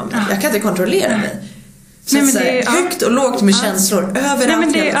rinner om mig. Jag kan inte kontrollera mig. Så nej, men det är högt och lågt med känslor överallt. Nej,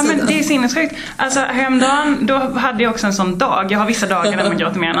 men hela tiden. Men det är sinnessjukt. Alltså häromdagen, då hade jag också en sån dag. Jag har vissa dagar när man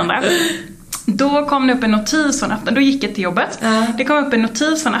gråter mer än andra. Då kom det upp en notis från Aftonbladet. Då gick jag till jobbet. Det kom upp en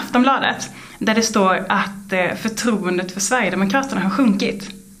notis från Aftonbladet där det står att förtroendet för Sverigedemokraterna har sjunkit.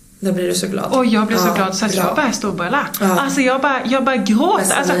 Då blir du så glad. Och jag blir så glad så att jag bara storbrölar. Alltså jag bara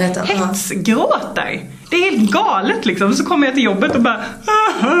gråter. Alltså hetsgråter. Det är helt galet liksom. Så kommer jag till jobbet och bara...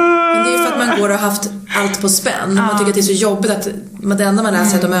 Men det är ju för att man går och har haft allt på spänn. Man tycker att det är så jobbigt att det enda man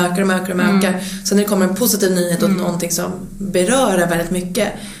läser är att de ökar. Sen när det kommer en positiv nyhet och någonting som berör en väldigt mycket,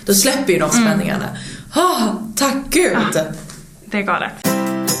 då släpper ju de spänningarna. Tack Gud! Det är galet.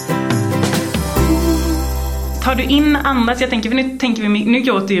 Tar du in andras, jag tänker nu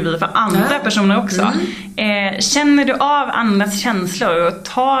gråter ju vi för andra personer också. Känner du av andras känslor och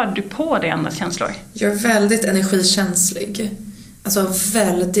tar du på dig andras känslor? Jag är väldigt energikänslig. Alltså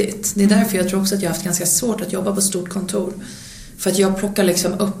väldigt. Det är därför jag tror också att jag har haft ganska svårt att jobba på stort kontor. För att jag plockar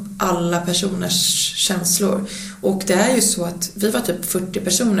liksom upp alla personers känslor. Och det är ju så att vi var typ 40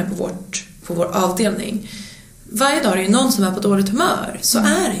 personer på vår avdelning. Varje dag är det någon som är på dåligt humör. Så är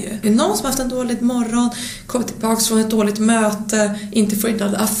det ju. Det är någon som har haft en dålig morgon, kommer tillbaka från ett dåligt möte, inte får in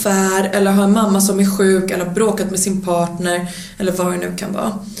en affär, eller har en mamma som är sjuk, eller har bråkat med sin partner, eller vad det nu kan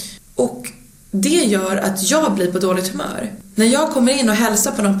vara. Och det gör att jag blir på dåligt humör. När jag kommer in och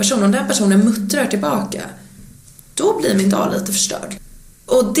hälsar på någon person och den personen muttrar tillbaka, då blir min dag lite förstörd.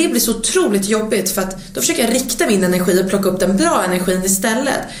 Och det blir så otroligt jobbigt, för att då försöker jag rikta min energi och plocka upp den bra energin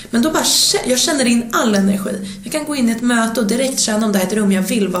istället. Men då bara jag känner in all energi. Jag kan gå in i ett möte och direkt känna om det är ett rum jag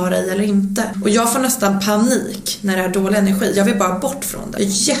vill vara i eller inte. Och jag får nästan panik när det är dålig energi. Jag vill bara bort från det. Det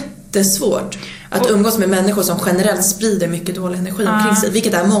är jättesvårt att umgås med människor som generellt sprider mycket dålig energi omkring sig.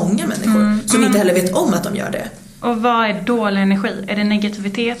 Vilket är många människor som inte heller vet om att de gör det. Och vad är dålig energi? Är det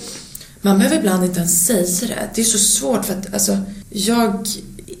negativitet? Man behöver ibland inte ens säga det. Det är så svårt för att jag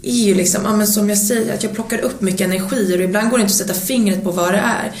är ju liksom, men som jag säger, att jag plockar upp mycket energier och ibland går det inte att sätta fingret på vad det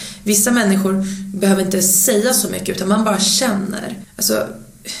är. Vissa människor behöver inte säga så mycket utan man bara känner. Alltså,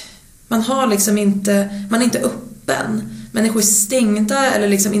 man har liksom inte, man är inte öppen. Människor är stängda eller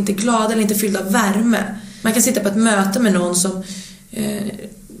liksom inte glada eller inte fyllda av värme. Man kan sitta på ett möte med någon som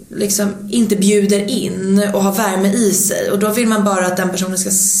liksom inte bjuder in och har värme i sig, och då vill man bara att den personen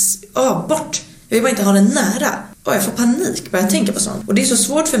ska bort. Jag vill bara inte ha den nära. Jag får panik bara jag tänker på sånt. Och det är så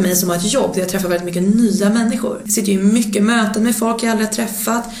svårt för mig som har ett jobb där jag träffar väldigt mycket nya människor. Jag sitter ju i mycket möten med folk jag aldrig har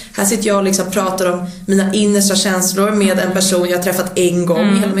träffat. Här sitter jag och liksom pratar om mina innersta känslor med en person jag har träffat en gång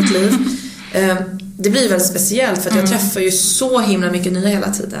i hela mitt liv. Det blir väldigt speciellt för att jag träffar ju så himla mycket nya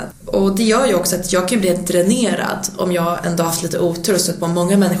hela tiden. Och det gör ju också att jag kan bli dränerad om jag ändå haft lite otur och stött på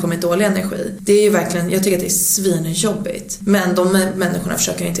många människor med dålig energi. Det är ju verkligen, jag tycker att det är svinjobbigt. Men de människorna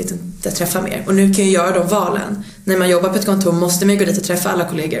försöker jag inte träffa mer. Och nu kan jag göra de valen. När man jobbar på ett kontor måste man gå dit och träffa alla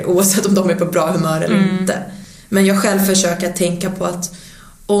kollegor, oavsett om de är på bra humör eller inte. Men jag själv försöker tänka på att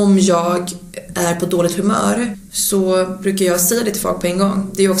om jag är på dåligt humör så brukar jag säga det till folk på en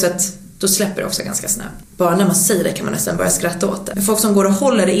gång. Det är ju också att då släpper det också ganska snabbt. Bara när man säger det kan man nästan börja skratta åt det. Folk som går och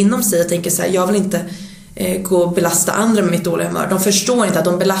håller det inom sig och tänker så här, jag vill inte gå och belasta andra med mitt dåliga humör. De förstår inte att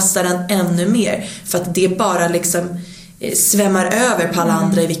de belastar den ännu mer. För att det bara liksom svämmar över på alla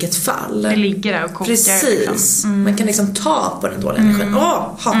andra i vilket fall. Det ligger där och kokar. Precis. Liksom. Man kan liksom ta på den dåliga energin.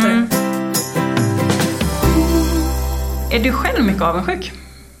 Hatar det. Är du själv mycket avundsjuk?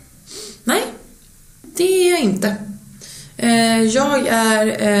 Nej, det är jag inte.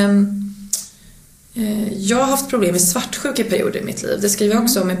 Jag har haft problem med svartsjuka perioder i mitt liv. Det skriver jag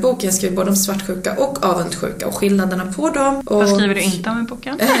också om i boken. Jag skriver både om svartsjuka och avundsjuka och skillnaderna på dem. Vad skriver du inte om i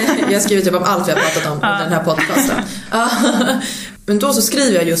boken? Jag skriver typ om allt vi har pratat om i den här podcasten. Men då så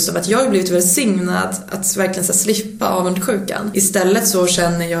skriver jag just om att jag har blivit välsignad att verkligen så slippa avundsjukan. Istället så har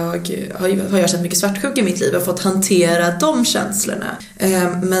jag känt mycket svartsjuka i mitt liv och fått hantera de känslorna.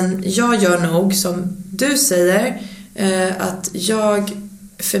 Men jag gör nog som du säger, att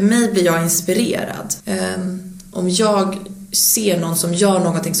för mig blir jag inspirerad. Om jag ser någon som gör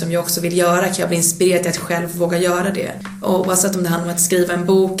någonting som jag också vill göra, kan jag bli inspirerad till att själv våga göra det. Och oavsett om det handlar om att skriva en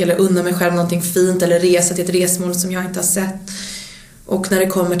bok eller unna mig själv någonting fint eller resa till ett resmål som jag inte har sett. Och när det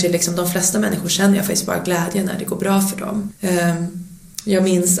kommer till liksom, de flesta människor känner jag faktiskt bara glädje när det går bra för dem. Jag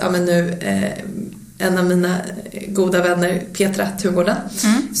minns en av mina goda vänner, Petra Tungården,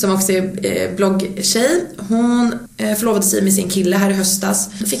 som också är bloggtjej. Hon förlovade sig med sin kille här i höstas.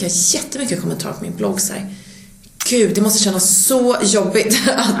 Då fick jag jättemycket kommentarer på min blogg så här: gud, det måste kännas så jobbigt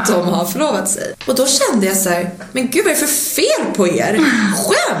att de har förlovat sig. Och då kände jag så här: men gud, vad är det för fel på er?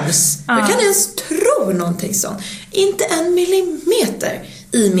 Skäms! Jag kan ens tro någonting sånt. Inte en millimeter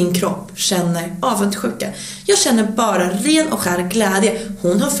i min kropp känner avundsjuka. Jag känner bara ren och skär glädje.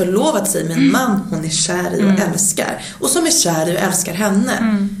 Hon har förlovat sig med en man hon är kär i och älskar. Och som är kär i och älskar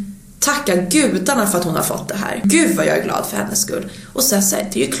henne. tacka gudarna för att hon har fått det här. Gud vad jag är glad för hennes skull. Och sen så här,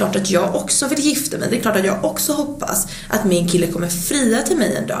 det är ju klart att jag också vill gifta mig. Det är klart att jag också hoppas att min kille kommer fria till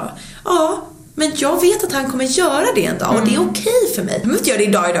mig en dag. Ja, men jag vet att han kommer göra det en dag. Och det är okej för mig. Jag behöver inte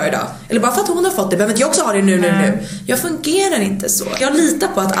göra det idag. Eller bara för att hon har fått det behöver inte jag också ha det nu. Jag fungerar inte så. Jag litar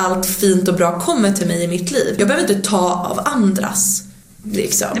på att allt fint och bra kommer till mig i mitt liv. Jag behöver inte ta av andras.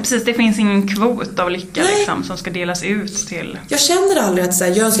 Liksom. Precis, det finns ingen kvot av lycka liksom, som ska delas ut till. Jag känner aldrig att så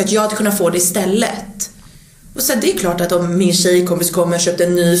här, jag önskar att jag hade kunnat få det istället. Och så här, det är klart att om min tjejkompis kommer och köpte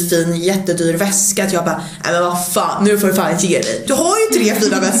en ny fin jättedyr väska, att jag bara, nej men vad fan, nu får du fan ge dig. Du har ju 3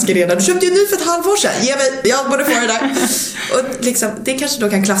 fina väskor redan. Du köpte ju en ny för ett halvår sedan. Ge mig, jag borde få det där. Och liksom, det kanske då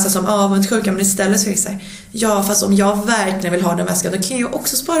kan klassas som avundsjuka, men istället så är det så här, ja fast om jag verkligen vill ha den väskan, då kan jag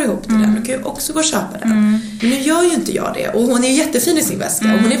också spara ihop till den. Då kan jag också gå och köpa den. Men nu gör ju inte jag det. Och hon är jättefin i sin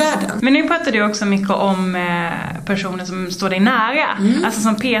väska och hon är värd den. Men nu pratar du också mycket om personer som står dig nära. Alltså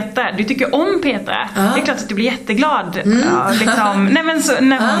som Petra. Du tycker om Petra. Det är klart att du blir jätteglad liksom,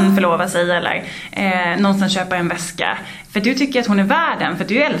 när hon förlovar sig eller någonstans köper en väska. För du tycker att hon är värden, för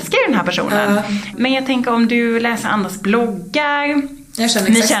du älskar ju den här personen. Men jag tänker om du läser andras bloggar.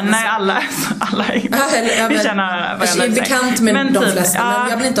 Ni känner alla vi känner varandra. Jag är bekant med de flesta, men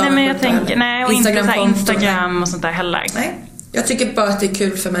jag blir inte men jag tänker, och inte så Instagram och sånt där heller. Nej. Jag tycker bara att det är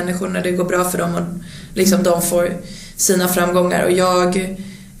kul för människor när det går bra för dem och liksom de får sina framgångar. Och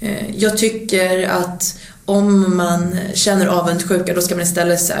jag tycker att om man känner avundsjuka, då ska man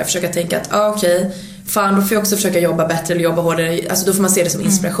istället så här försöka tänka att okej, fan, då får jag också försöka jobba bättre eller jobba hårdare. Alltså då får man se det som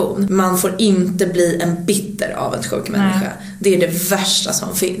inspiration. Man får inte bli en bitter avundsjuk människa. Det är det värsta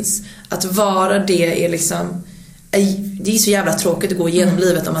som finns. Att vara det är liksom, det är så jävla tråkigt att gå igenom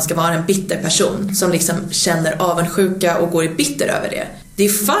livet om man ska vara en bitter person som liksom känner avundsjuka och går i bitter över det. Det är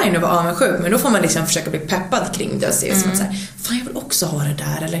fine att vara avundsjuk, men då får man liksom försöka bli peppad kring det och se som att så här, fan jag vill också ha det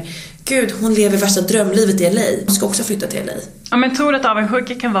där, eller gud, hon lever värsta drömlivet i LA, hon ska också flytta till LA. Ja, men tror du att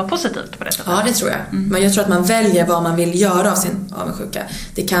avundsjuka kan vara positivt på det sättet? Ja, det tror jag. Men jag tror att man väljer vad man vill göra av sin avundsjuka.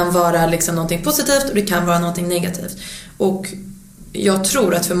 Det kan vara liksom någonting positivt och det kan vara någonting negativt. Och jag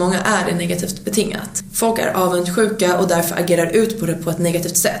tror att för många är det negativt betingat. Folk är avundsjuka och därför agerar ut på det på ett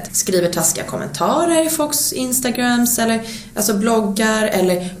negativt sätt. Skriver taskiga kommentarer i folks Instagrams eller alltså bloggar,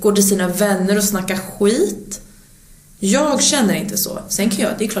 eller går till sina vänner och snackar skit. Jag känner inte så. Sen kan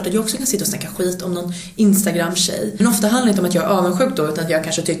det är klart att jag också kan sitta och snacka skit om någon Instagram-tjej. Men ofta handlar det inte om att jag är avundsjuk då, utan att jag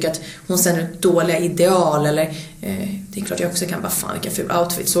kanske tycker att hon sänder ut dåliga ideal. Eller det är klart att jag också kan bara, fan vilken ful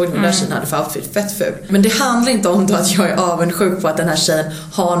outfit. Såg ni den där tjejen hade för outfit? Fett ful. Men det handlar inte om då att jag är avundsjuk på att den här tjejen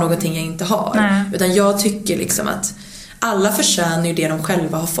har någonting jag inte har. Nej. Utan jag tycker liksom att alla förtjänar ju det de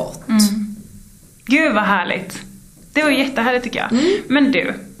själva har fått. Gud vad härligt. Det var jättehärligt tycker jag. Men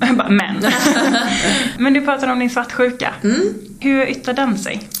du, men du pratade om din svartsjuka. Hur yttrar den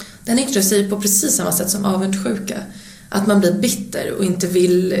sig? Den yttrar sig på precis samma sätt som avundsjuka. Att man blir bitter och inte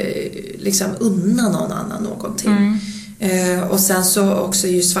vill liksom unna någon annan någonting. Och sen så också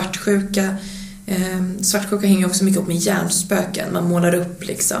är ju svartsjuka. Svartsjuka hänger också mycket upp med hjärnspöken. Man målar upp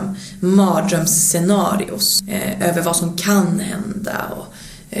liksom mardrömsscenarios över vad som kan hända och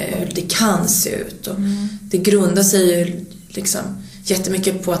hur det kan se ut. Och det grundar sig ju liksom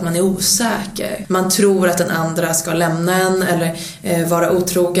jättemycket på att man är osäker. Man tror att den andra ska lämna en eller vara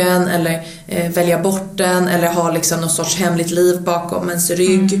otrogen eller välja bort den eller ha liksom någon sorts hemligt liv bakom ens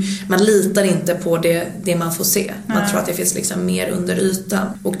rygg. Man litar inte på det man får se. Man tror att det finns liksom mer under ytan.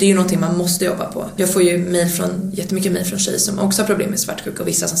 Och det är ju någonting man måste jobba på. Jag får ju jättemycket mejl från tjejer som också har problem med svartsjuka och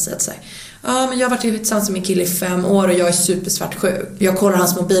vissa som säger att så här, ja, men jag har varit tillsammans med min kille i 5 år och jag är supersvartsjuk. Jag kollar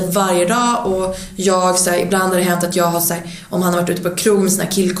hans mobil varje dag och jag så här, ibland har det hänt att jag har så här, om han har varit ute på krog med sina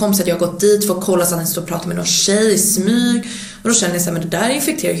killkompisar, att jag har gått dit för att kolla så att han står och pratar med någon tjej i smyg. Och då känner jag så här, men det där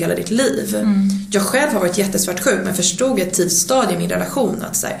infekterar hela ditt liv. Jag själv har varit jättesvartsjuk, men förstod ett tidigt stadie i min relation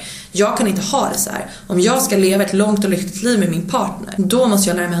att så här, jag kan inte ha det så här. Om jag ska leva ett långt och lyckligt liv med min partner, då måste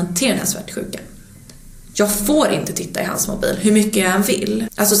jag lära mig hantera den här svartsjukan. Jag får inte titta i hans mobil hur mycket jag än vill.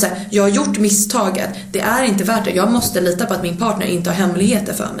 Alltså så här, jag har gjort misstaget. Det är inte värt det. Jag måste lita på att min partner inte har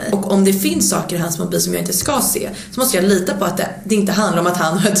hemligheter för mig. Och om det finns saker i hans mobil som jag inte ska se, så måste jag lita på att det inte handlar om att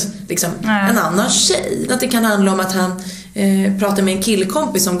han har en annan tjej. Att det kan handla om att han pratar med en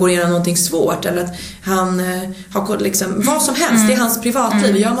killkompis som går igenom någonting svårt, eller att han har liksom, vad som helst. Det är hans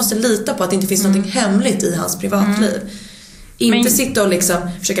privatliv. Jag måste lita på att det inte finns någonting hemligt i hans privatliv. Inte sitta och liksom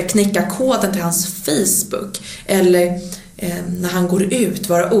försöka knäcka koden till hans Facebook. Eller när han går ut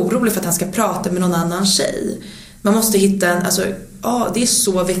vara orolig för att han ska prata med någon annan tjej. Man måste hitta det är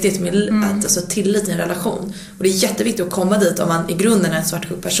så viktigt med tillit i en relation. Och det är jätteviktigt att komma dit om man i grunden är en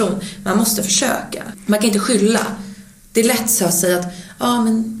svartsjuk person. Man måste försöka. Man kan inte skylla. Det är lätt så att säga att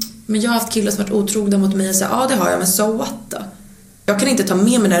men Men jag har haft killar som varit otrogna mot mig och säger, ja det har jag, men so what då? Jag kan inte ta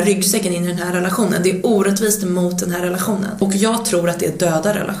med mig den här ryggsäcken in i den här relationen. Det är orättvist mot den här relationen. Och jag tror att det är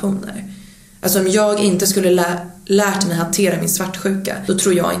döda relationer. Alltså om jag inte skulle lärt mig hantera min svartsjuka, då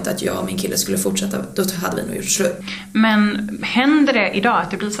tror jag inte att jag och min kille skulle fortsätta. Då hade vi nog gjort slut. Men händer det idag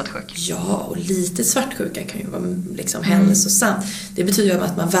att du blir svartsjuk? Ja, och lite svartsjuka kan ju vara liksom hälsosamt. Det betyder ju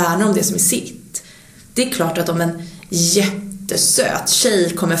att man värnar om det som är sitt. Det är klart att om en jättesöt tjej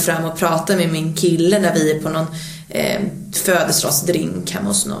kommer fram och pratar med min kille när vi är på någon födelsedagsdrink hemma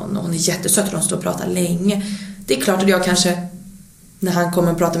hos någon, och hon är jättesöt och de står och pratar länge. Det är klart att jag kanske, när han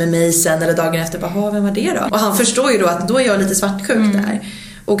kommer och pratar med mig sen eller dagen efter, bara, vem var det då? Och han förstår ju då att då är jag lite svartsjuk där.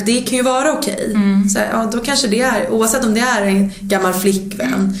 Och det kan ju vara okej. Så här, ja, då kanske det är, oavsett om det är en gammal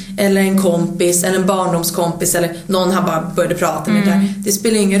flickvän eller en kompis eller en barndomskompis eller någon han bara började prata med där. Det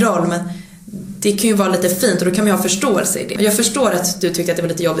spelar ingen roll, men det kan ju vara lite fint och då kan man ju ha förståelse i det. Jag förstår att du tyckte att det var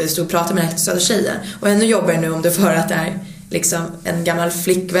lite jobbigt att stå och prata med den här söta tjejen. Och ännu jobbigare nu om du får att det är liksom en gammal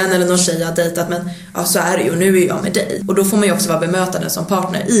flickvän eller någon tjej jag har dejtat, men ja, så är det ju, nu är jag med dig. Och då får man ju också vara bemötande som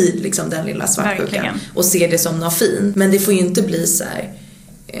partner i liksom den lilla svartsjukan och se det som något fint. Men det får ju inte bli så här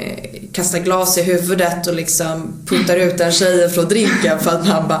kasta glas i huvudet och liksom puttar ut en tjej från drinken för att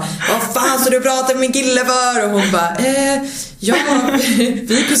man bara, vad fan så du pratar med min kille för? Och hon bara, ja,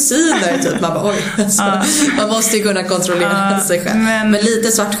 vi är kusiner typ. Man bara, oj, alltså, man måste ju kunna kontrollera sig själv. Men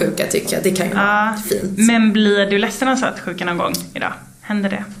lite svartsjuka tycker jag, det kan ju vara fint. Men blir du ledsen av svartsjuka någon gång idag? Händer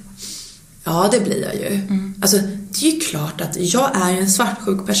det? Ja, det blir jag ju. Alltså, det är ju klart att jag är en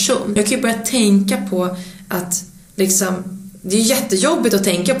svartsjuk person. Jag kan ju börja tänka på att liksom, det är jättejobbigt att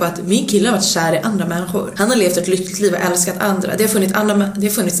tänka på att min kille har varit kär i andra människor. Han har levt ett lyckligt liv och älskat andra. Det har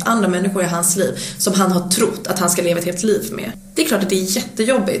funnits andra människor i hans liv som han har trott att han ska leva ett helt liv med. Det är klart att det är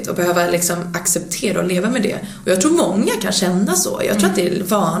jättejobbigt att behöva liksom acceptera och leva med det. Och jag tror många kan känna så. Jag tror att det är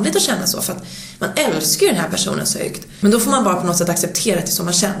vanligt att känna så, för att man älskar ju den här personen så högt. Men då får man bara på något sätt acceptera att det är så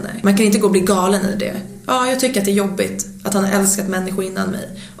man känner. Man kan inte gå och bli galen i det. Ja, jag tycker att det är jobbigt att han har älskat människor innan mig.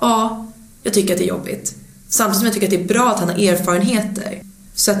 Ja, jag tycker att det är jobbigt. Samtidigt som jag tycker att det är bra att han har erfarenheter.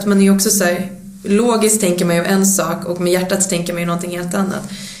 Så att man är ju också så här, logiskt tänker man ju en sak och med hjärtat tänker man ju någonting helt annat.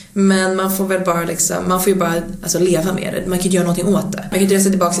 Men man får väl bara liksom, man får ju bara alltså leva med det. Man kan ju göra någonting åt det. Man kan ju inte resa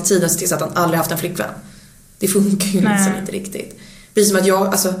tillbaka i tiden och se till att han aldrig haft en flickvän. Det funkar ju liksom inte riktigt. Precis som att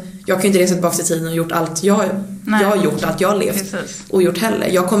jag kan ju inte resa tillbaka i tiden och gjort allt jag har gjort, allt jag har levt. Precis. Och gjort heller.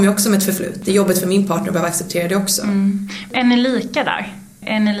 Jag kommer ju också med ett förflut. Det är jobbigt för min partner att behöva acceptera det också. Är ni lika där?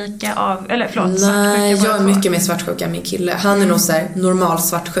 Är ni lika Nej, jag är mycket mer svartsjuk än min kille. Han är nog så här normal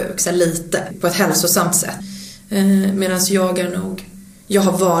svartsjuk, så här lite, på ett hälsosamt sätt. Medan jag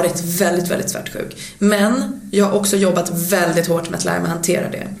har varit väldigt, väldigt svartsjuk. Men jag har också jobbat väldigt hårt med att lära mig hantera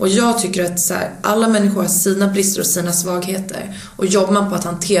det. Och jag tycker att så här, alla människor har sina brister och sina svagheter. Och jobbar man på att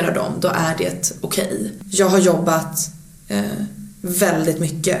hantera dem, då är det okej. Jag har jobbat väldigt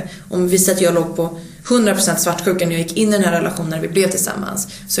mycket. Om vi säger att jag låg på 100% svartsjuka när jag gick in i den här relationen när vi blev tillsammans,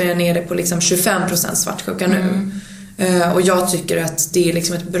 så är jag nere på liksom 25% svartsjuka nu. Och jag tycker att det är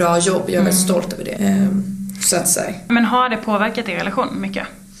liksom ett bra jobb. Jag är väldigt stolt över det. Så att säga. Men har det påverkat er relation mycket?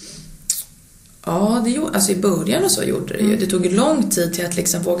 Ja, alltså i början och så gjorde det ju. Det tog lång tid till att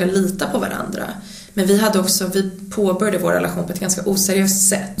liksom våga lita på varandra. Men vi påbörjade vår relation på ett ganska oseriöst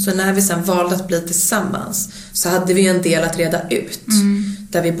sätt. Så när vi sen valde att bli tillsammans, så hade vi en del att reda ut.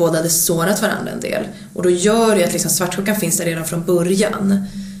 Där vi båda hade sårat varandra en del. Och då gör det att liksom svartsjukan finns där redan från början.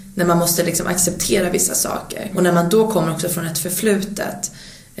 När man måste liksom acceptera vissa saker. Och när man då kommer också från ett förflutet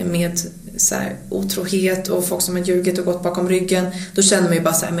med så här, otrohet och folk som har ljugit och gått bakom ryggen, då känner man ju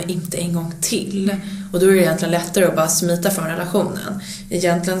bara så här, men inte en gång till. Och då är det egentligen lättare att bara smita från relationen.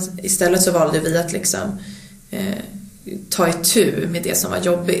 Istället så valde vi att liksom ta itu med det som var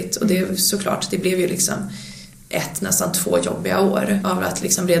jobbigt. Och det såklart, det blev ju liksom nästan 2 jobbiga år av att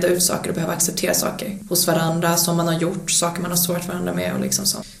liksom reda ut saker och behöva acceptera saker hos varandra som man har gjort, saker man har sårat varandra med och liksom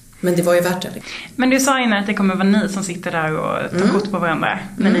så. Men det var ju värt det. Men du sa innan att det kommer vara ni som sitter där och tar kort på varandra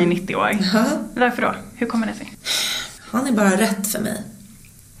när ni är 90 år. Varför då? Hur kommer det sig? Han är bara rätt för mig.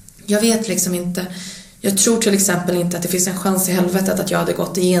 Jag vet liksom inte. Jag tror till exempel inte att det finns en chans i helvetet att jag hade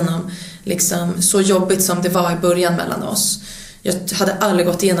gått igenom liksom så jobbigt som det var i början mellan oss. Jag hade aldrig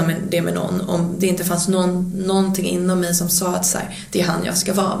gått igenom det med någon om det inte fanns någonting inom mig som sa att så här, det är han jag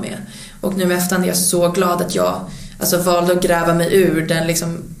ska vara med. Och nu efterhand är jag så glad att jag valde att gräva mig ur den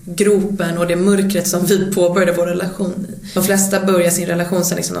liksom gropen och det mörkret som vi påbörjade vår relation i. De flesta börjar sin relation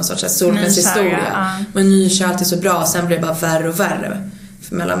som liksom någon sorts solskenshistoria. Men nykär alltid så bra, sen blir det bara värre och värre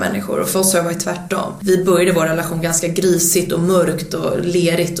mellan människor. Och för oss har det varit tvärtom. Vi började vår relation ganska grisigt och mörkt och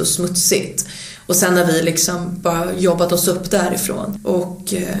lerigt och smutsigt. Och sen har vi liksom bara jobbat oss upp därifrån.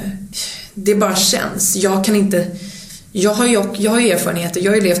 Och det bara känns. Jag kan inte... Jag har ju erfarenheter,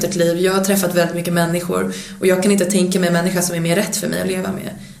 jag har ju levt ett liv, jag har träffat väldigt mycket människor. Och jag kan inte tänka mig en människa som är mer rätt för mig att leva med.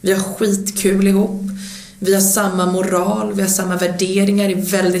 Vi har skitkul ihop. Vi har samma moral, vi har samma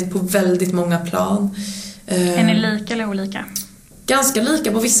värderingar på väldigt många plan. Är ni lika eller olika? Ganska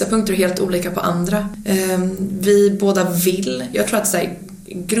lika på vissa punkter och helt olika på andra. Vi båda vill. Jag tror att så här,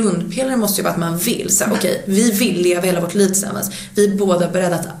 grundpelaren måste ju vara att man vill. Okej, vi vill leva hela vårt liv tillsammans. Vi är båda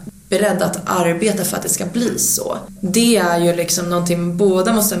beredda att arbeta för att det ska bli så. Det är ju liksom någonting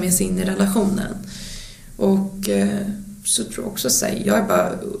båda måste ha med sig in i relationen. Och så tror jag också säga, jag är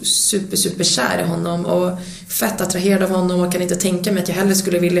bara super kär i honom och fett attraherad av honom och kan inte tänka mig att jag hellre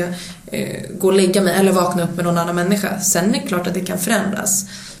skulle vilja gå och lägga mig eller vakna upp med någon annan människa. Sen är det klart att det kan förändras.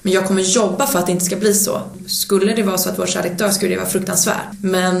 Men jag kommer jobba för att det inte ska bli så. Skulle det vara så att vår kärlek dör skulle det vara fruktansvärt.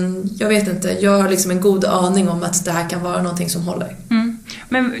 Men jag vet inte, jag har liksom en god aning om att det här kan vara någonting som håller.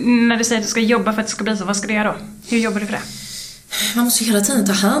 Men när du säger att du ska jobba för att det ska bli så, vad ska du göra då? Hur jobbar du för det? Man måste hela tiden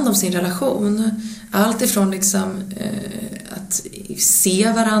ta hand om sin relation. Allt ifrån liksom, att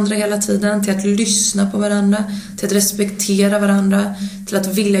se varandra hela tiden, till att lyssna på varandra, till att respektera varandra, till att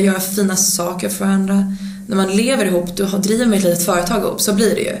vilja göra fina saker för varandra. När man lever ihop, du driver med ett litet företag ihop, så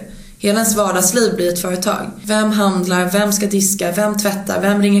blir det ju. Hela ens vardagsliv blir ett företag. Vem handlar, vem ska diska, vem tvättar,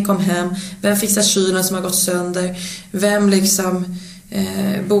 vem ringer kom hem, vem fixar kylen som har gått sönder, vem liksom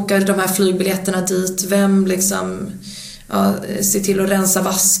bokar de här flygbiljetterna dit, vem liksom se till att rensa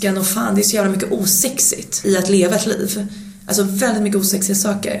vasken. Och fan, det är så jävla mycket osexigt i att leva ett liv. Alltså väldigt mycket osexiga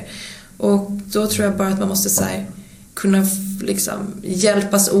saker. Och då tror jag bara att man måste så här, kunna liksom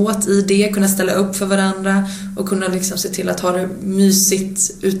hjälpas åt i det, kunna ställa upp för varandra och kunna liksom se till att ha det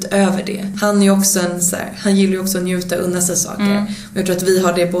mysigt utöver det. Han är ju också han gillar ju också att njuta och unna sig saker. Och jag tror att vi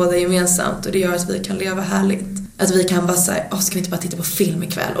har det båda gemensamt och det gör att vi kan leva härligt. Att vi kan bara säga, ska vi inte bara titta på film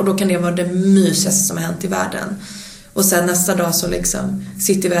ikväll? Och då kan det vara det mysigaste som har hänt i världen. Och sen nästa dag så liksom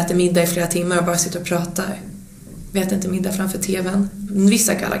sitter vi och äter middag i flera timmar och bara sitter och pratar. Vi äter inte middag framför tvn.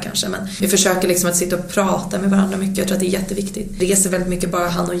 Vissa kallar kanske, men vi försöker liksom att sitta och prata med varandra mycket. Jag tror att det är jätteviktigt. Det reser väldigt mycket bara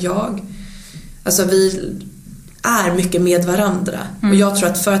han och jag. Alltså vi är mycket med varandra. Och jag tror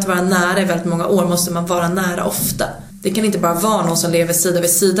att för att vara nära i väldigt många år måste man vara nära ofta. Det kan inte bara vara någon som lever sida vid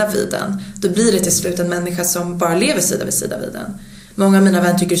sida vid den. Då blir det till slut en människa som bara lever sida vid sida vid den. Många av mina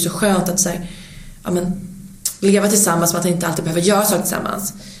vänner tycker det är så skönt att säga, leva tillsammans, man inte alltid behöver göra saker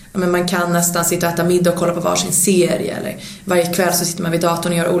tillsammans. Men man kan nästan sitta och äta middag och kolla på varsin serie, eller varje kväll så sitter man vid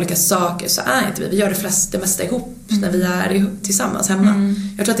datorn och gör olika saker. Så är inte vi gör det mesta ihop när vi är tillsammans hemma.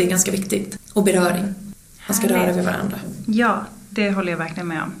 Jag tror att det är ganska viktigt. Och beröring. Man ska röra vid varandra. Ja, det håller jag verkligen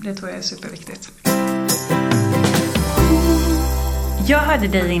med om. Det tror jag är superviktigt. Jag hörde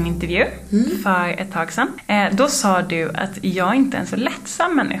dig i en intervju för ett tag sedan. Då sa du att jag inte är en så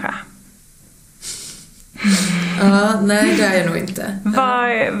lättsam människa. Nej, det är jag nog inte.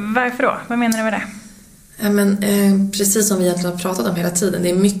 Varför då? Vad menar du med det? Ja, men, precis som vi egentligen har pratat om hela tiden. Det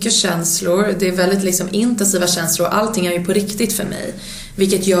är mycket känslor. Det är väldigt liksom intensiva känslor. Allting är ju på riktigt för mig.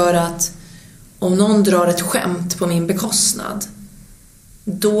 Vilket gör att om någon drar ett skämt på min bekostnad,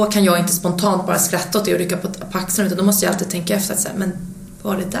 då kan jag inte spontant bara skratta åt det och rycka på axlarna, utan då måste jag alltid tänka efter att säga, men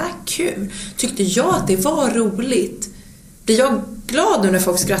var det där kul? Tyckte jag att det var roligt? Blir jag glad nu när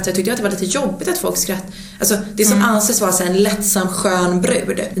folk skrattar? Jag tyckte att det var lite jobbigt att folk skrattar. Alltså det som anses vara så en lättsam skön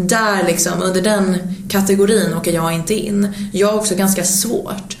brud, där liksom under den kategorin åker jag inte in. Jag är också ganska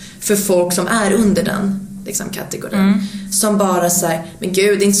svårt för folk som är under den liksom kategorin, som bara säger, men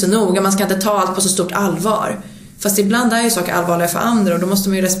gud, det är inte så noga, man ska inte ta allt på så stort allvar. Fast ibland är ju saker allvarliga för andra och då måste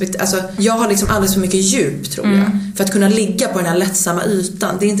man ju respektera. Alltså, jag har liksom alldeles för mycket djup, tror jag, för att kunna ligga på den här lättsamma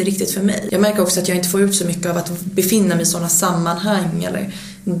ytan. Det är inte riktigt för mig. Jag märker också att jag inte får ut så mycket av att befinna mig i sådana sammanhang eller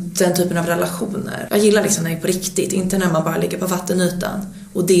den typen av relationer. Jag gillar liksom när det är på riktigt, inte när man bara ligger på vattenytan.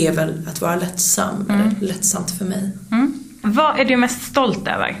 Och det är väl att vara lättsam, eller lättsamt för mig. Vad är du mest stolt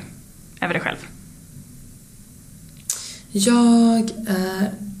över dig själv? Jag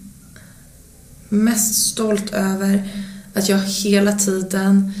är mest stolt över att jag hela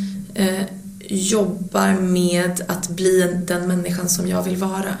tiden jobbar med att bli den människan som jag vill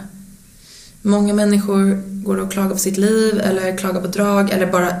vara. Många människor går och klagar på sitt liv eller klagar på drag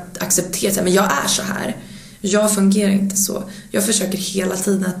eller bara accepterar sig, men jag är så här. Jag fungerar inte så. Jag försöker hela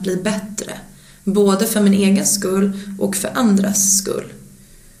tiden att bli bättre, både för min egen skull och för andras skull.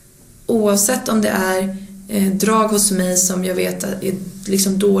 Oavsett om det är drag hos mig som jag vet är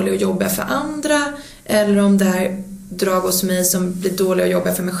liksom dåliga och jobbiga för andra, eller om det är drag hos mig som blir dåliga och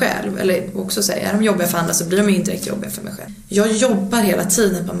jobbiga för mig själv. Eller också säga, är de jobbiga för andra så blir de indirekt jobbiga för mig själv. Jag jobbar hela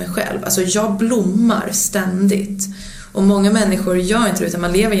tiden på mig själv. Alltså jag blommar ständigt. Och många människor gör inte det, utan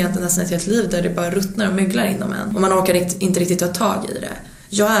man lever egentligen nästan ett helt liv där det bara ruttnar och möglar inom en. Och man orkar inte riktigt ta tag i det.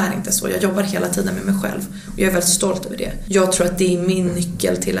 Jag är inte så. Jag jobbar hela tiden med mig själv. Och jag är väldigt stolt över det. Jag tror att det är min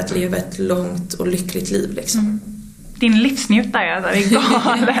nyckel till att leva ett långt och lyckligt liv liksom. Din livsnjutare, alltså, det är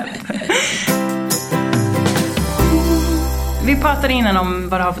galet. Vi pratade innan om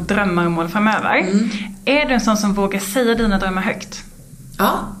vad du har för drömmar och mål framöver. Är du en sån som vågar säga dina drömmar högt?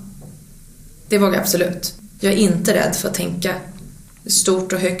 Ja, det vågar jag absolut. Jag är inte rädd för att tänka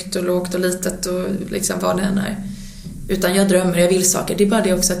stort och högt och lågt och litet och liksom vad det än är. Utan jag drömmer, jag vill saker. Det är bara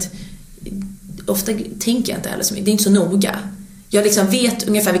det också att ofta tänker jag inte heller så mycket. Det är inte så noga. Jag liksom vet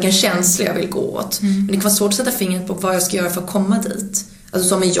ungefär vilken känsla jag vill gå åt. Men det kan vara svårt att sätta fingret på vad jag ska göra för att komma dit. Alltså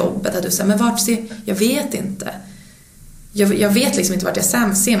som i jobbet, att du säger, men vart ser jag vet inte. Jag vet liksom inte vart jag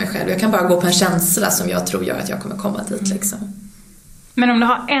ser mig själv. Jag kan bara gå på en känsla som jag tror gör att jag kommer komma dit liksom. Men om du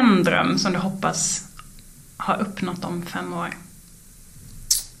har en dröm som du hoppas ha uppnått om 5 år?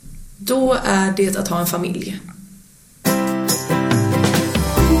 Då är det att ha en familj.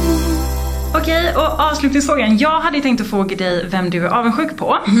 Okej, och avslutningsfrågan. Jag hade tänkt att fråga dig vem du är avundsjuk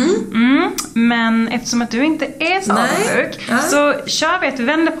på. Men eftersom att du inte är så avundsjuk så kör vi att du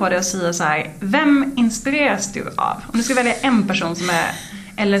vänder på det och säger så här: vem inspireras du av? Om du ska välja en person som är,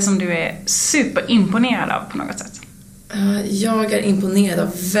 eller som du är superimponerad av på något sätt. Jag är imponerad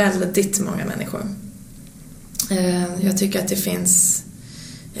av väldigt många människor. Jag tycker att det finns...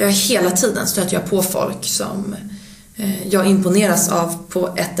 hela tiden stöter jag på folk som jag imponeras av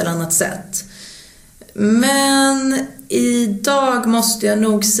på ett eller annat sätt. Men idag måste jag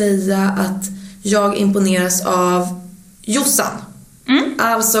nog säga att jag imponeras av Jossan.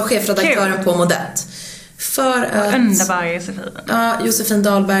 Alltså chefredaktören på Modett. För att, underbar Josefin. Ja, Josefin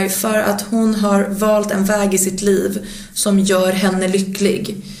Dahlberg. För att hon har valt en väg i sitt liv som gör henne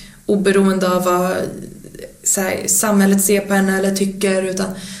lycklig. Oberoende av vad samhället ser på henne eller tycker, utan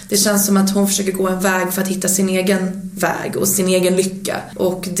det känns som att hon försöker gå en väg för att hitta sin egen väg och sin egen lycka,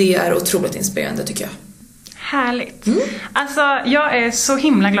 och det är otroligt inspirerande tycker jag. Härligt. Alltså jag är så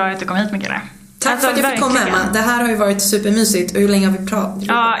himla glad att du kom hit, Mikaela. Tack alltså, för att jag fick komma, Emma. Det här har ju varit supermysigt. Och hur länge har vi pratat?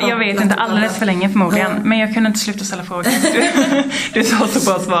 Ja, jag vet inte, alldeles för länge förmodligen. Men jag kunde inte sluta ställa frågor. Du sa så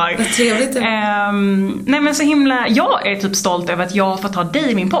bra svar. Vad trevligt. Nej men så himla, jag är typ stolt över att jag får ta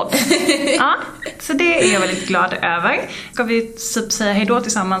dig i min podd. Ja, så det är jag väldigt glad över. Ska vi typ säga hej då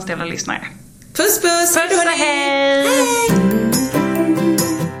tillsammans till alla lyssnare? Puss puss. Puss och hej.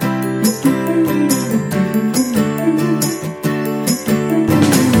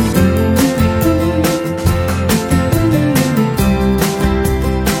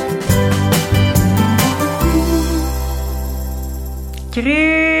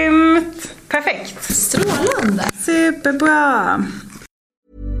 Grymt! Perfekt! Strålande! Superbra!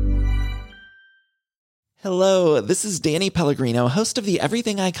 Hello, this is Danny Pellegrino, host of the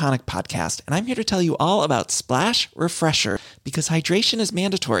Everything Iconic podcast, and I'm here to tell you all about Splash Refresher, because hydration is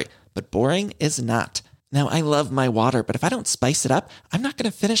mandatory, but boring is not. Now, I love my water, but if I don't spice it up, I'm not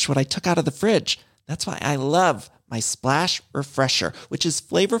going to finish what I took out of the fridge. That's why I love my Splash Refresher, which is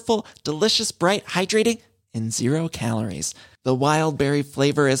flavorful, delicious, bright, hydrating, and 0 calories. The wild berry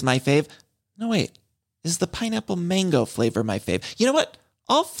flavor is my fave. No, wait. Is the pineapple mango flavor my fave? You know what?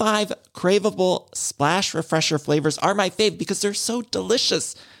 All 5 craveable Splash Refresher flavors are my fave because they're so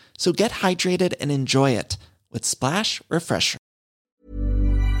delicious. So get hydrated and enjoy it with Splash Refresher.